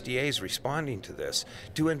the USDA is responding to this,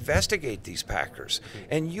 to investigate these packers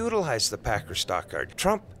and utilize the Packer stockyard.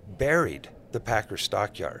 Trump buried the Packer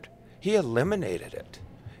stockyard. He eliminated it.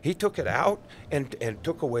 He took it out and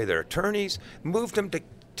took away their attorneys, moved them to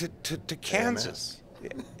Kansas.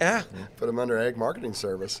 Yeah. Put them under Ag Marketing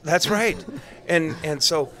Service. That's right. And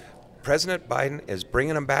so President Biden is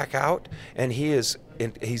bringing them back out, and he's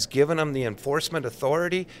given them the enforcement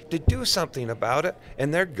authority to do something about it,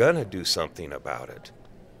 and they're going to do something about it.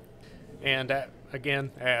 And again,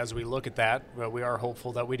 as we look at that, we are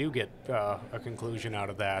hopeful that we do get a conclusion out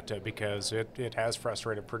of that because it has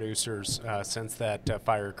frustrated producers since that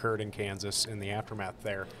fire occurred in Kansas in the aftermath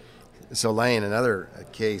there. So, Lane, another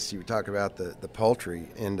case, you talk about the poultry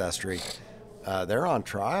industry. They're on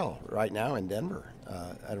trial right now in Denver.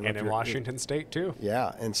 I don't know and in Washington State, too.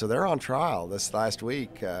 Yeah, and so they're on trial this last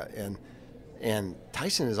week. And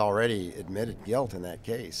Tyson has already admitted guilt in that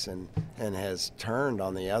case and has turned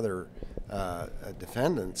on the other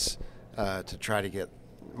defendants to try to get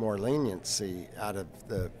more leniency out of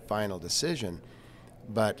the final decision.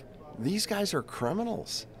 But these guys are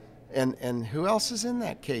criminals. And who else is in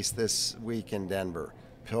that case this week in Denver?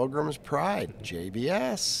 Pilgrim's Pride,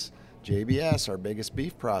 JBS, our biggest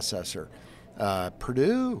beef processor.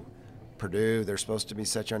 Purdue, they're supposed to be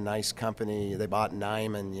such a nice company. They bought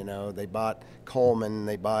Nyman, they bought Coleman,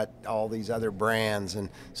 they bought all these other brands and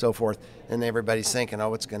so forth. And everybody's thinking,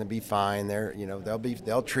 oh, it's going to be fine.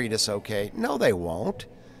 They'll treat us okay. No, they won't.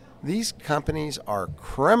 These companies are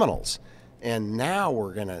criminals. And now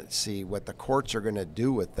we're going to see what the courts are going to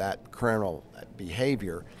do with that criminal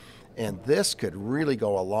behavior. And this could really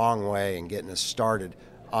go a long way in getting us started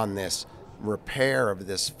on this repair of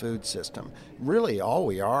this food system. Really, all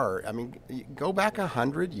we are, go back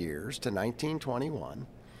 100 years to 1921.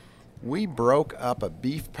 We broke up a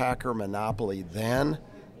beef packer monopoly then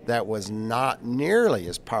that was not nearly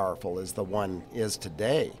as powerful as the one is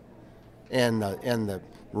today. And the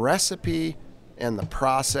recipe and the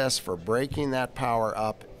process for breaking that power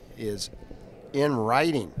up is in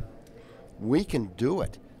writing. We can do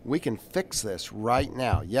it. We can fix this right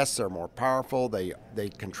now. Yes, they're more powerful. They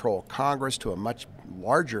control Congress to a much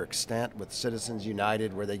larger extent with Citizens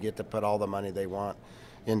United, where they get to put all the money they want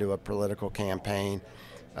into a political campaign.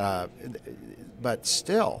 But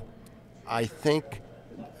still, I think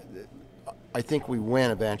we win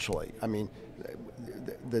eventually.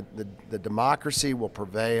 The democracy will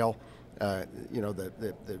prevail.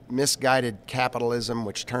 The misguided capitalism,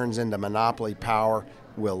 which turns into monopoly power,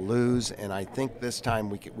 will lose, and I think this time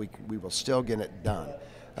we will still get it done.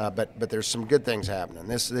 But there's some good things happening.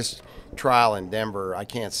 This trial in Denver, I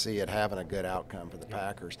can't see it having a good outcome for the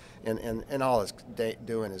Packers, and all it's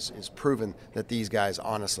doing is proving that these guys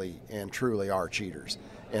honestly and truly are cheaters,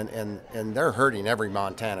 and they're hurting every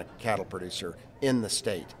Montana cattle producer in the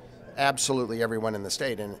state, absolutely everyone in the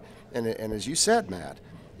state, and as you said, Matt,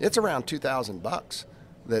 it's around $2,000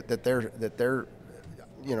 that they're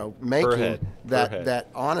making that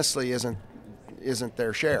honestly isn't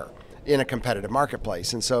their share in a competitive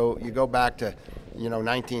marketplace. And so you go back to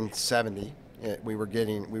 1970, we were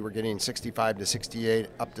getting 65 to 68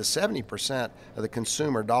 up to 70% of the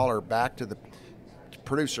consumer dollar back to the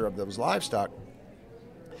producer of those livestock.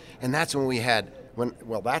 And that's when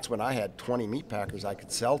that's when I had 20 meat packers I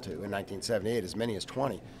could sell to in 1978, as many as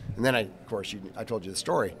 20. And then I told you the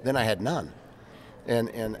story. Then I had none.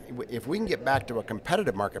 And if we can get back to a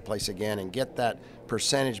competitive marketplace again and get that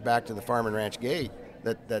percentage back to the farm and ranch gate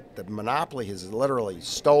that the monopoly has literally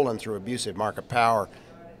stolen through abusive market power,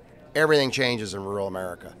 everything changes in rural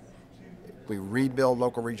America. We rebuild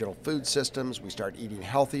local regional food systems. We start eating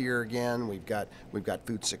healthier again. We've got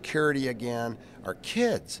food security again. Our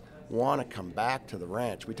kids want to come back to the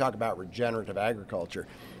ranch. We talk about regenerative agriculture.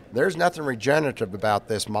 There's nothing regenerative about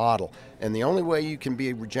this model, and the only way you can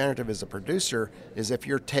be regenerative as a producer is if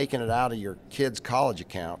you're taking it out of your kid's college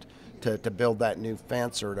account to build that new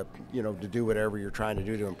fence or to do whatever you're trying to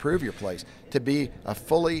do to improve your place. To be a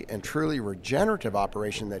fully and truly regenerative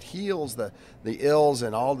operation that heals the ills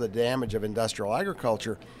and all the damage of industrial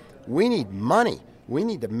agriculture, we need money. We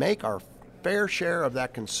need to make our fair share of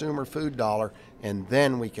that consumer food dollar, and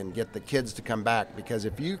then we can get the kids to come back, because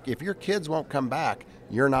if your kids won't come back,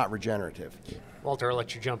 you're not regenerative. Walter, I'll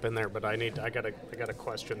let you jump in there, but I got a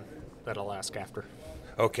question that I'll ask after.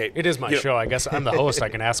 Okay. It is my show. I guess I'm the host. I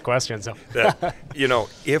can ask questions. So.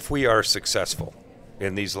 If we are successful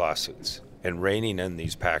in these lawsuits, and reining in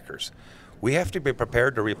these packers. We have to be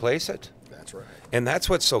prepared to replace it. That's right. And that's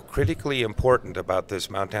what's so critically important about this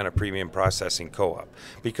Montana Premium Processing Co-op,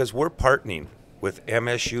 because we're partnering with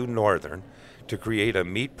MSU Northern to create a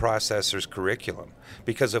meat processors curriculum.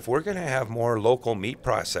 Because if we're going to have more local meat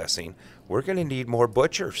processing, we're going to need more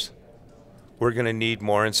butchers. We're going to need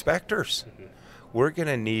more inspectors. We're going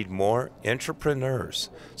to need more entrepreneurs.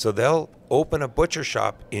 So they'll open a butcher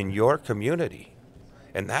shop in your community.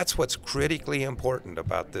 And that's what's critically important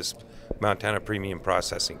about this Montana Premium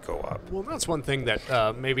Processing Co-op. Well, that's one thing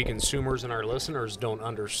that maybe consumers and our listeners don't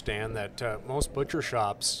understand, that most butcher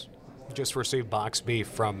shops just receive boxed beef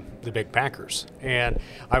from the big packers. And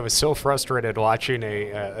I was so frustrated watching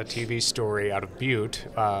a TV story out of Butte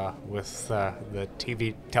with the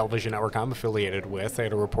television network I'm affiliated with. They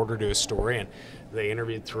had a reporter do a story, and they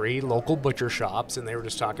interviewed 3 local butcher shops, and they were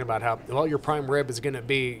just talking about how, well, your prime rib is going to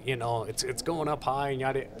be, it's going up high, and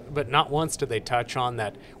yada, but not once did they touch on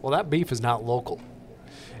that, well, that beef is not local.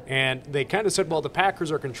 And they kind of said, well, the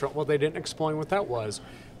packers are control. Well, they didn't explain what that was.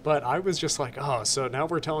 But I was just like, oh, so now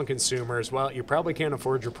we're telling consumers, well, you probably can't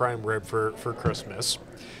afford your prime rib for Christmas.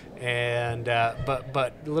 And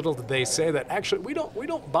but little did they say that actually we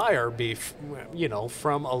don't buy our beef,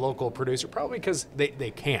 from a local producer, probably because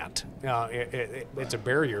they can't. It's a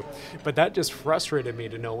barrier. But that just frustrated me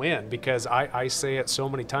to no end, because I say it so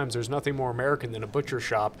many times. There's nothing more American than a butcher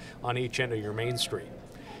shop on each end of your main street.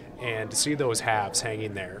 And to see those halves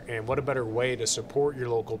hanging there, and what a better way to support your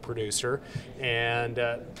local producer, and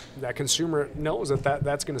that consumer knows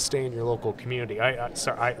that's going to stay in your local community. That's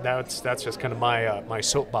just kind of my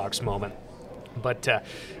soapbox moment, but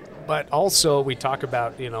also we talk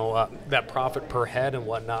about that profit per head and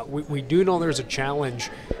whatnot. We do know there's a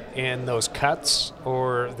challenge in those cuts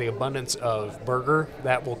or the abundance of burger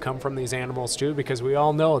that will come from these animals too, because we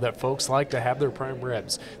all know that folks like to have their prime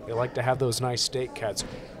ribs. They like to have those nice steak cuts.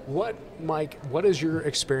 Mike, what has your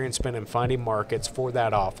experience been in finding markets for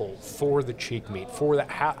that offal, for the cheek meat, for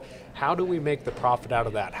that? How do we make the profit out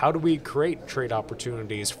of that? How do we create trade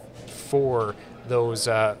opportunities for those,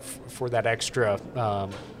 for that extra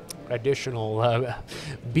additional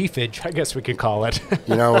beefage, I guess we could call it?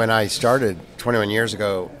 When I started 21 years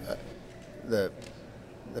ago, the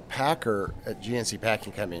packer at GNC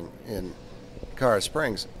Packing Company in Colorado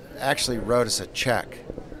Springs actually wrote us a check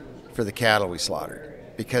for the cattle we slaughtered,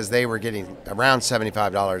 because they were getting around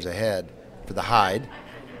 $75 a head for the hide.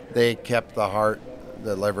 They kept the heart,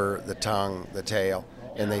 the liver, the tongue, the tail,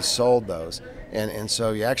 and they sold those. And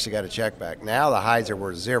so you actually got a check back. Now the hides are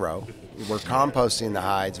worth $0. We're composting the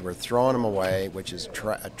hides. We're throwing them away, which is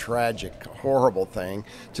a tragic, horrible thing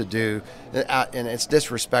to do. And it's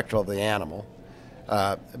disrespectful of the animal.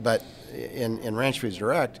 But in Ranch Foods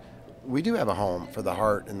Direct, we do have a home for the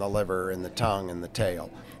heart and the liver and the tongue and the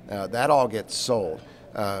tail. That all gets sold.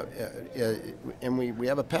 And we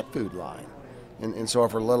have a pet food line, and so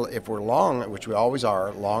if we're long, which we always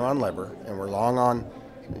are, long on liver, and we're long on,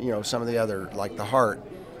 some of the other, like the heart,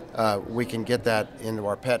 we can get that into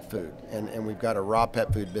our pet food, and we've got a raw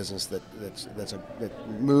pet food business that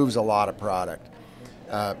moves a lot of product.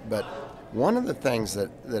 But one of the things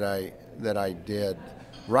that I did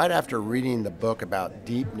right after reading the book about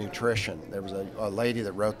deep nutrition, there was a lady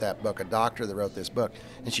that wrote that book, a doctor that wrote this book,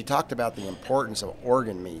 and she talked about the importance of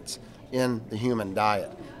organ meats in the human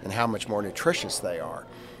diet and how much more nutritious they are.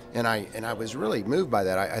 And I was really moved by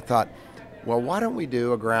that. I thought, well, why don't we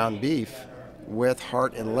do a ground beef with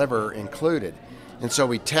heart and liver included? And so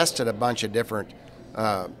we tested a bunch of different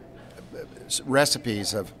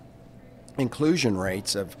recipes of inclusion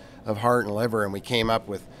rates of heart and liver, and we came up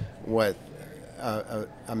with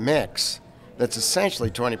a mix that's essentially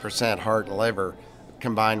 20% heart and liver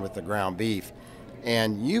combined with the ground beef.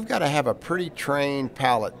 And you've got to have a pretty trained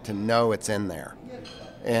palate to know it's in there.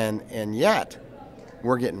 And yet,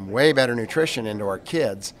 we're getting way better nutrition into our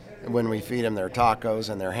kids when we feed them their tacos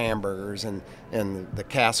and their hamburgers and the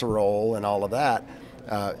casserole and all of that.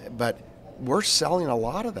 But we're selling a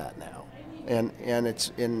lot of that now. And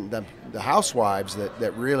it's in the housewives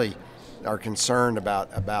that really are concerned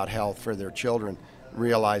about health for their children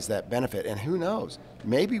realize that benefit. And who knows,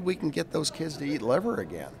 maybe we can get those kids to eat liver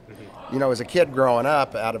again. As a kid growing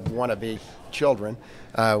up, out of one of 8 children,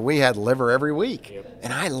 we had liver every week.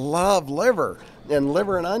 And I love liver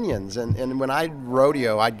and onions. And when I'd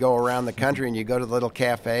rodeo, I'd go around the country, and you go to the little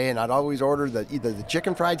cafe, and I'd always order either the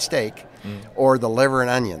chicken fried steak or the liver and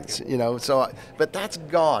onions, So, but that's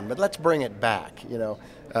gone. But let's bring it back,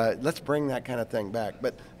 Let's bring that kind of thing back.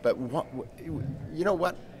 But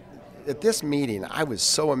what, At this meeting, I was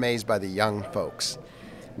so amazed by the young folks.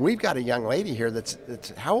 we've got a young lady here that's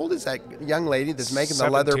how old is that young lady that's making the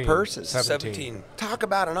 17. leather purses? 17. Talk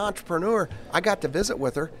about an entrepreneur. I got to visit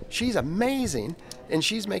with her. She's amazing, and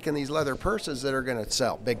she's making these leather purses that are going to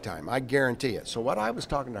sell big time. I guarantee it. So what I was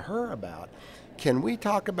talking to her about, can we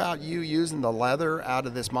talk about you using the leather out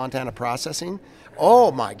of this Montana processing?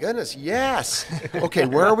 Oh, my goodness, yes. Okay,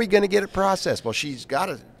 where are we going to get it processed? Well, she's got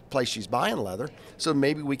a place she's buying leather, so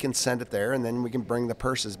maybe we can send it there, and then we can bring the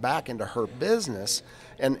purses back into her business.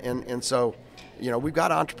 And so, we've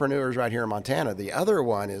got entrepreneurs right here in Montana. The other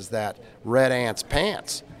one is that Red Ants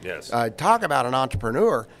Pants. Yes. Talk about an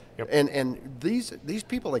entrepreneur. Yep. And these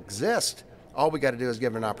people exist. All we got to do is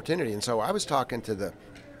give them an opportunity. And so I was talking to the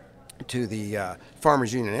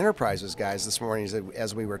Farmers Union Enterprises guys this morning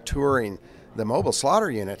as we were touring the mobile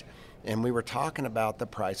slaughter unit, and we were talking about the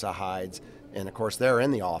price of hides. And of course, they're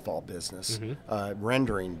in the offal business,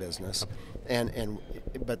 rendering business,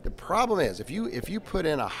 but the problem is if you put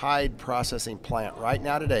in a hide processing plant right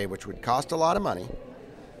now today, which would cost a lot of money,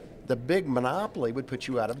 the big monopoly would put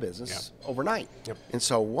you out of business overnight. Yep. And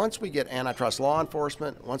so once we get antitrust law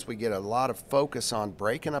enforcement, once we get a lot of focus on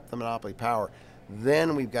breaking up the monopoly power,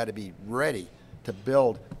 then we've got to be ready to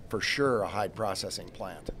build for sure a hide processing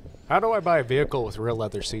plant. How do I buy a vehicle with real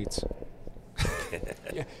leather seats?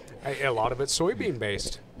 A lot of it's soybean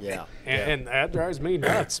based. Yeah. And that drives me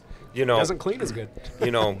nuts. Doesn't clean as good.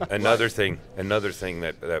 Another thing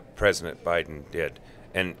that President Biden did,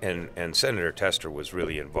 and Senator Tester was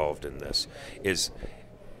really involved in this, is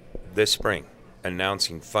this spring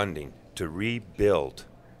announcing funding to rebuild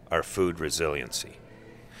our food resiliency.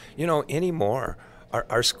 Anymore,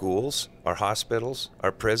 our schools, our hospitals,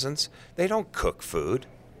 our prisons, they don't cook food.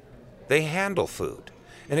 They handle food.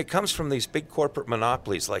 And it comes from these big corporate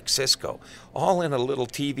monopolies like Cisco, all in a little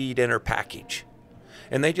TV dinner package.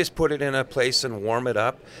 And they just put it in a place and warm it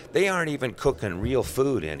up. They aren't even cooking real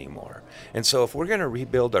food anymore. And so if we're going to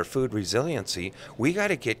rebuild our food resiliency, we got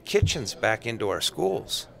to get kitchens back into our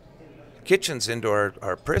schools, kitchens into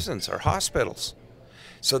our prisons, our hospitals,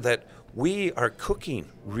 so that we are cooking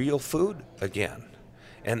real food again.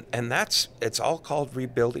 And it's all called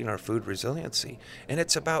rebuilding our food resiliency. And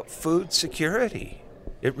it's about food security.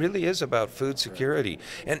 It really is about food security.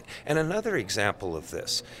 And another example of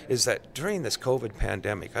this is that during this COVID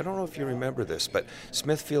pandemic, I don't know if you remember this, but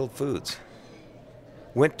Smithfield Foods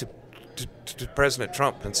went to President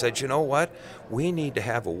Trump and said, you know what? We need to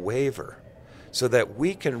have a waiver so that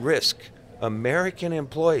we can risk American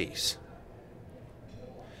employees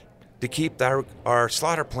to keep our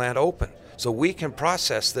slaughter plant open so we can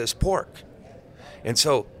process this pork. And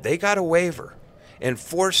so they got a waiver and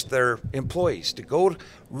forced their employees to go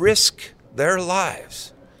risk their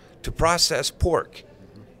lives to process pork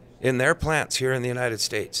in their plants here in the United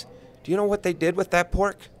States. Do you know what they did with that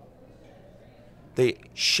pork? They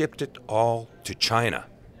shipped it all to China.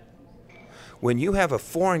 When you have a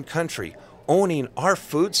foreign country owning our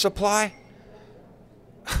food supply,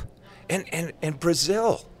 and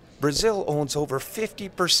Brazil owns over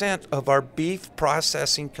 50% of our beef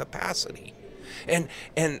processing capacity. And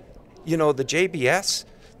the JBS,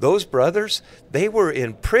 those brothers, they were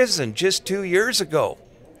in prison just 2 years ago.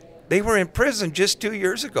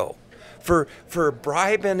 For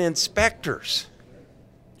bribing inspectors.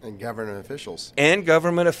 And government officials.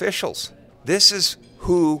 This is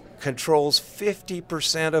who controls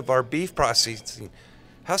 50% of our beef processing.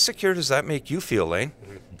 How secure does that make you feel, Lane?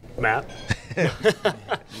 Matt?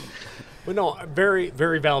 Well, no, very,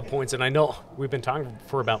 very valid points. And I know we've been talking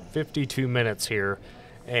for about 52 minutes here.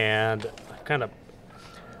 And I've kind of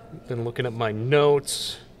been looking at my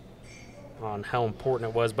notes on how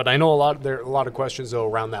important it was. But I know there are a lot of questions, though,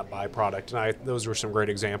 around that byproduct. And those were some great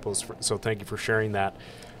examples. So thank you for sharing that.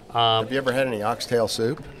 Have you ever had any oxtail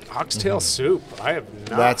soup? Oxtail soup? I have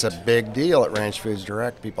not. That's a big deal at Ranch Foods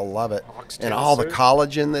Direct. People love it. Oxtail and all soup? the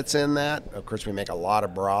collagen that's in that. Of course, we make a lot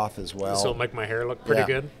of broth as well. So it'll make my hair look pretty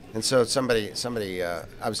good? And so somebody, I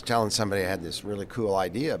was telling somebody I had this really cool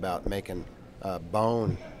idea about making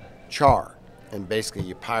bone char. And basically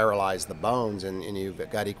you pyrolyze the bones and you've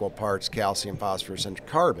got equal parts calcium, phosphorus, and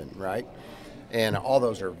carbon, right? And all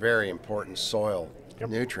those are very important soil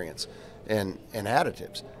nutrients and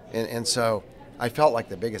additives. And so I felt like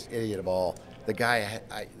the biggest idiot of all. The guy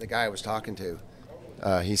I was talking to,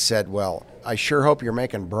 he said, well, I sure hope you're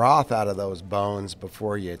making broth out of those bones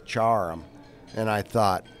before you char them. And I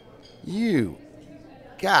thought,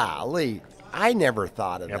 golly, I never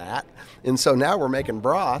thought of that. And so now we're making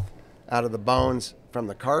broth out of the bones from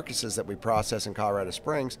the carcasses that we process in Colorado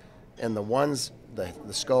Springs, and the ones, the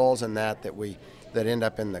skulls and that we that end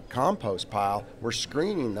up in the compost pile, we're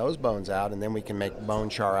screening those bones out, and then we can make bone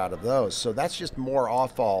char out of those. So that's just more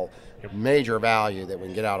offal, major value that we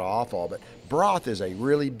can get out of offal. But broth is a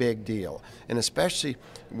really big deal, and especially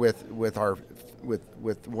with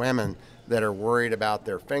women that are worried about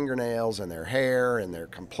their fingernails and their hair and their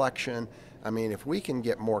complexion. I mean, if we can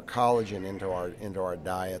get more collagen into our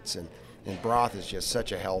diets, and broth is just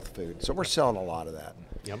such a health food, so we're selling a lot of that.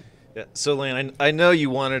 Yep. Yeah. So, Lane, I know you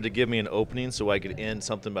wanted to give me an opening so I could end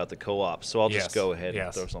something about the co-op, so I'll just go ahead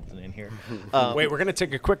and throw something in here. Wait, we're going to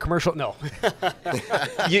take a quick commercial? No.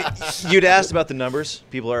 You'd asked about the numbers.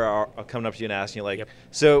 People are coming up to you and asking you, like,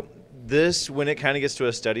 so this, when it kind of gets to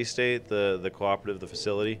a steady state, the cooperative, the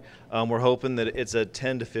facility, we're hoping that it's a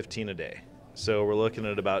 10 to 15 a day. So we're looking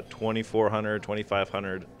at about 2,400,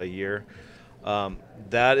 2,500 a year.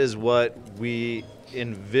 That is what we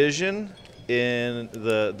envision in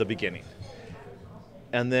the beginning,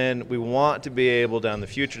 and then we want to be able down the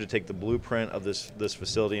future to take the blueprint of this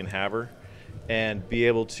facility in Havre and be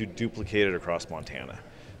able to duplicate it across Montana.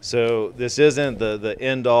 So this isn't the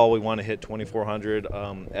end all. We want to hit 2,400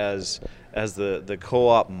 as the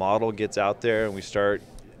co-op model gets out there and we start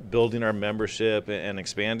building our membership and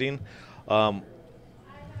expanding.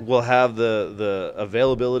 We'll have the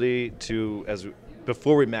availability to,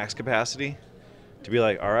 before we max capacity, to be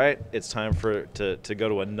like, all right, it's time to go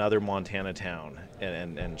to another Montana town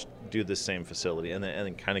and do the same facility, and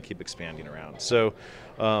then kind of keep expanding around. So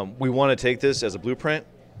we want to take this as a blueprint.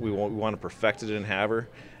 We want to perfect it in Havre,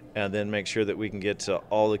 and then make sure that we can get to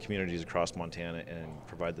all the communities across Montana and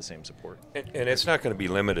provide the same support. And it's not going to be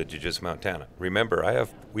limited to just Montana. Remember,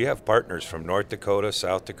 we have partners from North Dakota,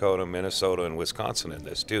 South Dakota, Minnesota, and Wisconsin in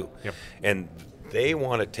this too. Yep. And they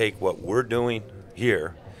want to take what we're doing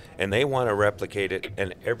here, and they want to replicate it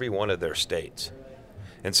in every one of their states.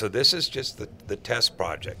 And so this is just the test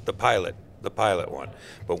project, the pilot one.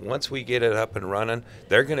 But once we get it up and running,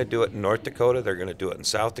 they're going to do it in North Dakota, they're going to do it in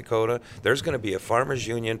South Dakota. There's going to be a Farmers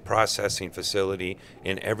Union processing facility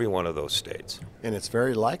in every one of those states. And it's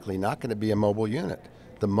very likely not going to be a mobile unit.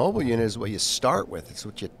 The mobile unit is what you start with, it's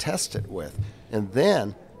what you test it with. And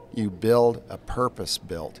then you build a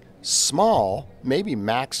purpose-built, small, maybe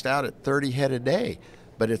maxed out at 30 head a day,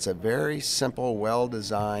 but it's a very simple,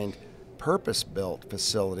 well-designed, purpose-built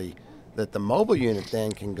facility that the mobile unit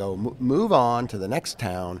then can go move on to the next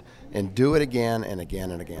town and do it again and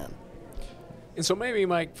again and again. And so maybe,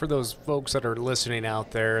 Mike, for those folks that are listening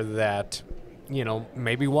out there that,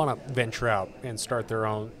 maybe want to venture out and start their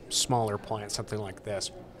own smaller plant, something like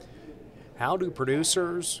this, how do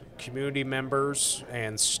producers, community members,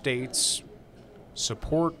 and states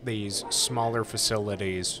support these smaller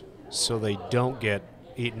facilities so they don't get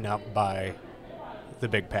eaten up by the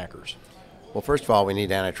big packers? Well, first of all, we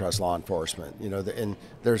need antitrust law enforcement. And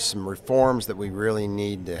there's some reforms that we really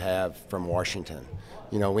need to have from Washington.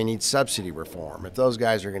 We need subsidy reform. If those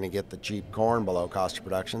guys are going to get the cheap corn below cost of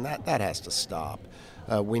production, that has to stop.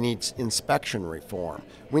 We need inspection reform.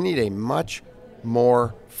 We need a much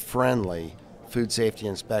more friendly food safety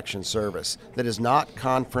inspection service that is not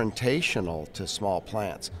confrontational to small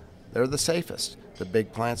plants. They're the safest. The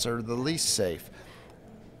big plants are the least safe.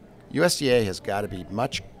 USDA has got to be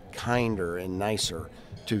much kinder and nicer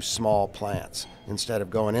to small plants instead of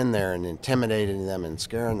going in there and intimidating them and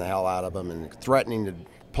scaring the hell out of them and threatening to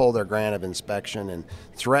pull their grant of inspection and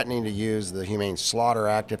threatening to use the Humane Slaughter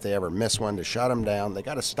Act if they ever miss one to shut them down. They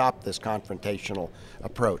got to stop this confrontational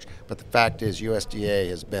approach. But the fact is USDA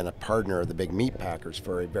has been a partner of the big meat packers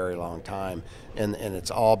for a very long time, and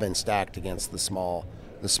it's all been stacked against the small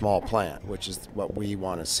plant, which is what we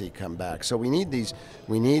want to see come back. So we need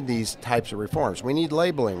these types of reforms. We need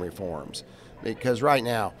labeling reforms, because right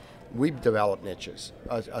now we've developed niches.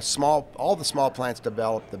 All the small plants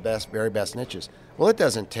develop the very best niches. Well, it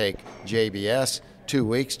doesn't take JBS 2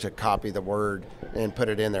 weeks to copy the word and put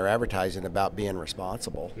it in their advertising about being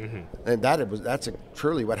responsible. Mm-hmm. And that's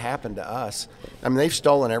truly what happened to us. I mean, they've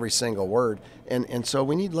stolen every single word, and so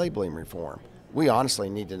we need labeling reform. We honestly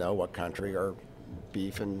need to know what country our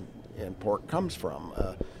beef and pork comes from.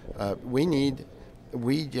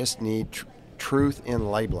 We just need truth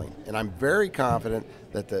in labeling, and I'm very confident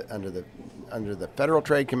that under the Federal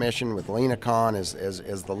Trade Commission with Lena Khan as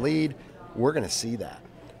the lead, we're going to see that.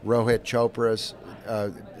 Rohit Chopra's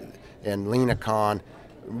and Lena Khan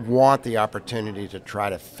want the opportunity to try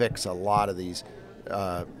to fix a lot of these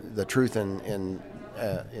the truth in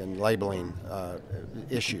labeling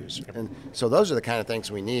issues, and so those are the kind of things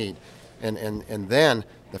we need. And then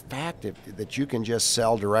the fact that you can just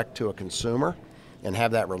sell direct to a consumer and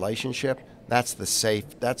have that relationship, that's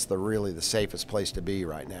really the safest place to be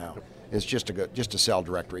right now. is just to sell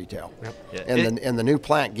direct retail. Yep. Yeah. And the new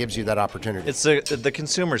plant gives you that opportunity. It's the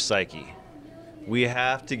consumer psyche. We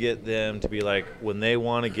have to get them to be like, when they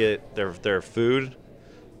want to get their food,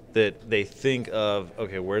 that they think of,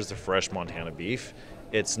 okay, where's the fresh Montana beef?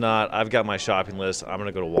 It's not, I've got my shopping list, I'm going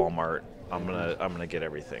to go to Walmart, I'm going to get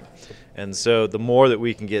everything. And so the more that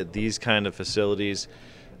we can get these kind of facilities,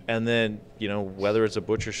 and then, whether it's a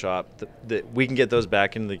butcher shop, that we can get those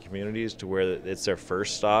back into the communities to where it's their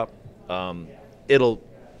first stop, it'll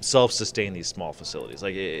self-sustain these small facilities.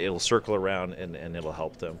 Like, it'll circle around and it'll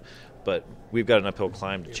help them. But we've got an uphill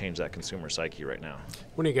climb to change that consumer psyche right now.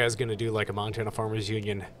 When are you guys going to do like a Montana Farmers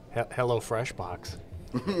Union Hello Fresh box?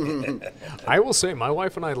 I will say, my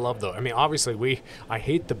wife and I love those. I mean, obviously, I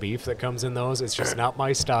hate the beef that comes in those. It's just not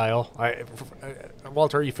my style.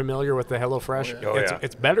 Walter, are you familiar with the Hello Fresh? Oh, yeah.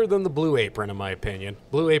 It's better than the Blue Apron, in my opinion.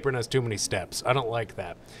 Blue Apron has too many steps. I don't like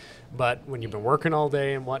that. But when you've been working all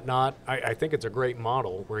day and whatnot, I think it's a great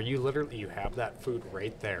model where you have that food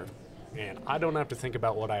right there. And I don't have to think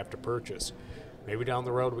about what I have to purchase. Maybe down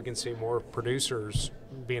the road we can see more producers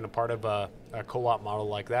being a part of a co-op model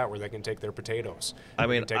like that, where they can take their potatoes. I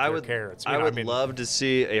mean, take their carrots. I would love to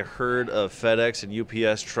see a herd of FedEx and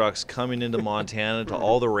UPS trucks coming into Montana to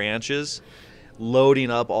all the ranches,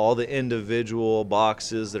 loading up all the individual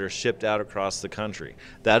boxes that are shipped out across the country.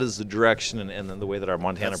 That is the direction and the way that our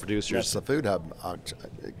Montana producers. That's the Food Hub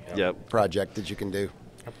project that you can do.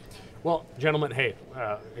 Well, gentlemen, hey,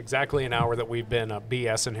 exactly an hour that we've been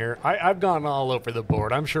BSing here. I've gone all over the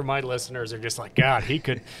board. I'm sure my listeners are just like, God, he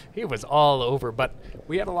was all over. But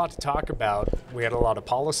we had a lot to talk about. We had a lot of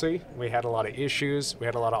policy. We had a lot of issues. We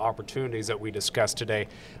had a lot of opportunities that we discussed today.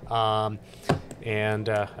 And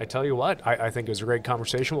I tell you what, I think it was a great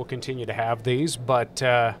conversation. We'll continue to have these, but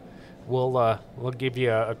we'll give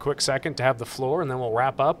you a quick second to have the floor, and then we'll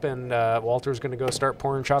wrap up, and Walter's going to go start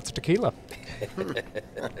pouring shots of tequila.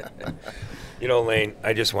 Lane,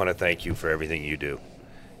 I just want to thank you for everything you do.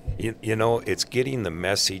 It's getting the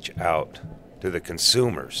message out to the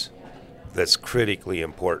consumers that's critically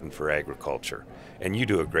important for agriculture, and you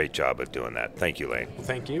do a great job of doing that. Thank you, Lane. Well,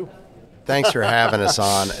 thank you. Thanks for having us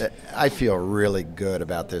on. I feel really good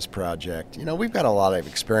about this project. We've got a lot of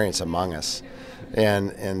experience among us.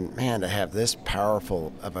 And man, to have this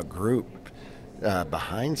powerful of a group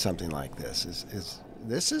behind something like this is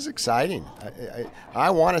exciting.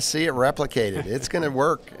 I want to see it replicated. It's going to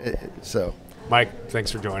work. So, Mike,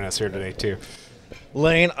 thanks for joining us here today too.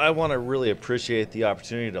 Lane, I want to really appreciate the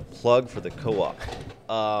opportunity to plug for the co-op.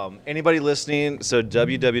 Anybody listening, so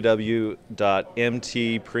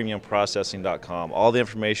www.mtpremiumprocessing.com. All the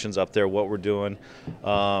information's up there, what we're doing.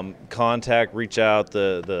 Contact, reach out.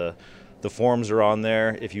 The forms are on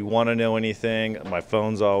there. If you want to know anything, my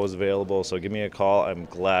phone's always available, so give me a call. I'm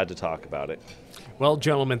glad to talk about it. Well,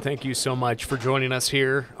 gentlemen, thank you so much for joining us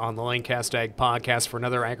here on the Lanecast Ag Podcast for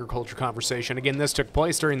another agriculture conversation. Again, this took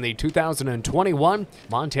place during the 2021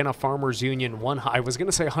 Montana Farmers Union I was going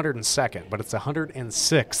to say 102nd, but it's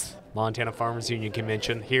 106th Montana Farmers Union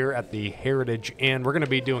Convention here at the Heritage Inn. We're going to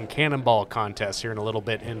be doing cannonball contests here in a little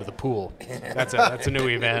bit into the pool. That's a new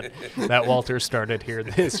event that Walter started here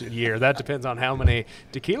this year. That depends on how many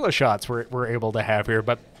tequila shots we're able to have here.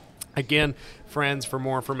 But again, friends, for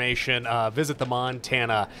more information, visit the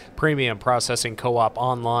Montana Premium Processing Co-op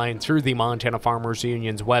online through the Montana Farmers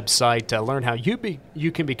Union's website to learn how you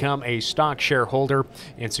can become a stock shareholder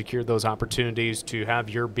and secure those opportunities to have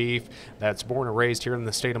your beef that's born and raised here in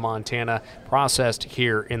the state of Montana processed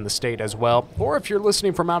here in the state as well. Or if you're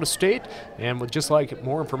listening from out of state and would just like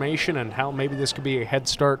more information and how maybe this could be a head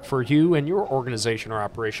start for you and your organization or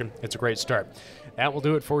operation, it's a great start. That will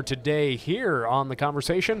do it for today here on The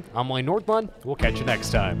Conversation. I'm Lane Nordlund. We'll catch you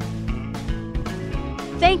next time.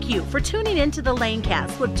 Thank you for tuning in to the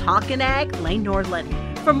Lanecast with Talkin' Ag, Lane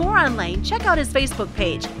Nordlund. For more on Lane, check out his Facebook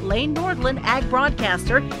page, Lane Nordlund Ag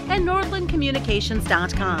Broadcaster, and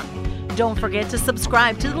NordlundCommunications.com. Don't forget to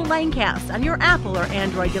subscribe to the Lanecast on your Apple or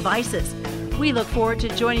Android devices. We look forward to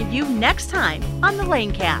joining you next time on the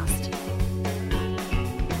Lanecast.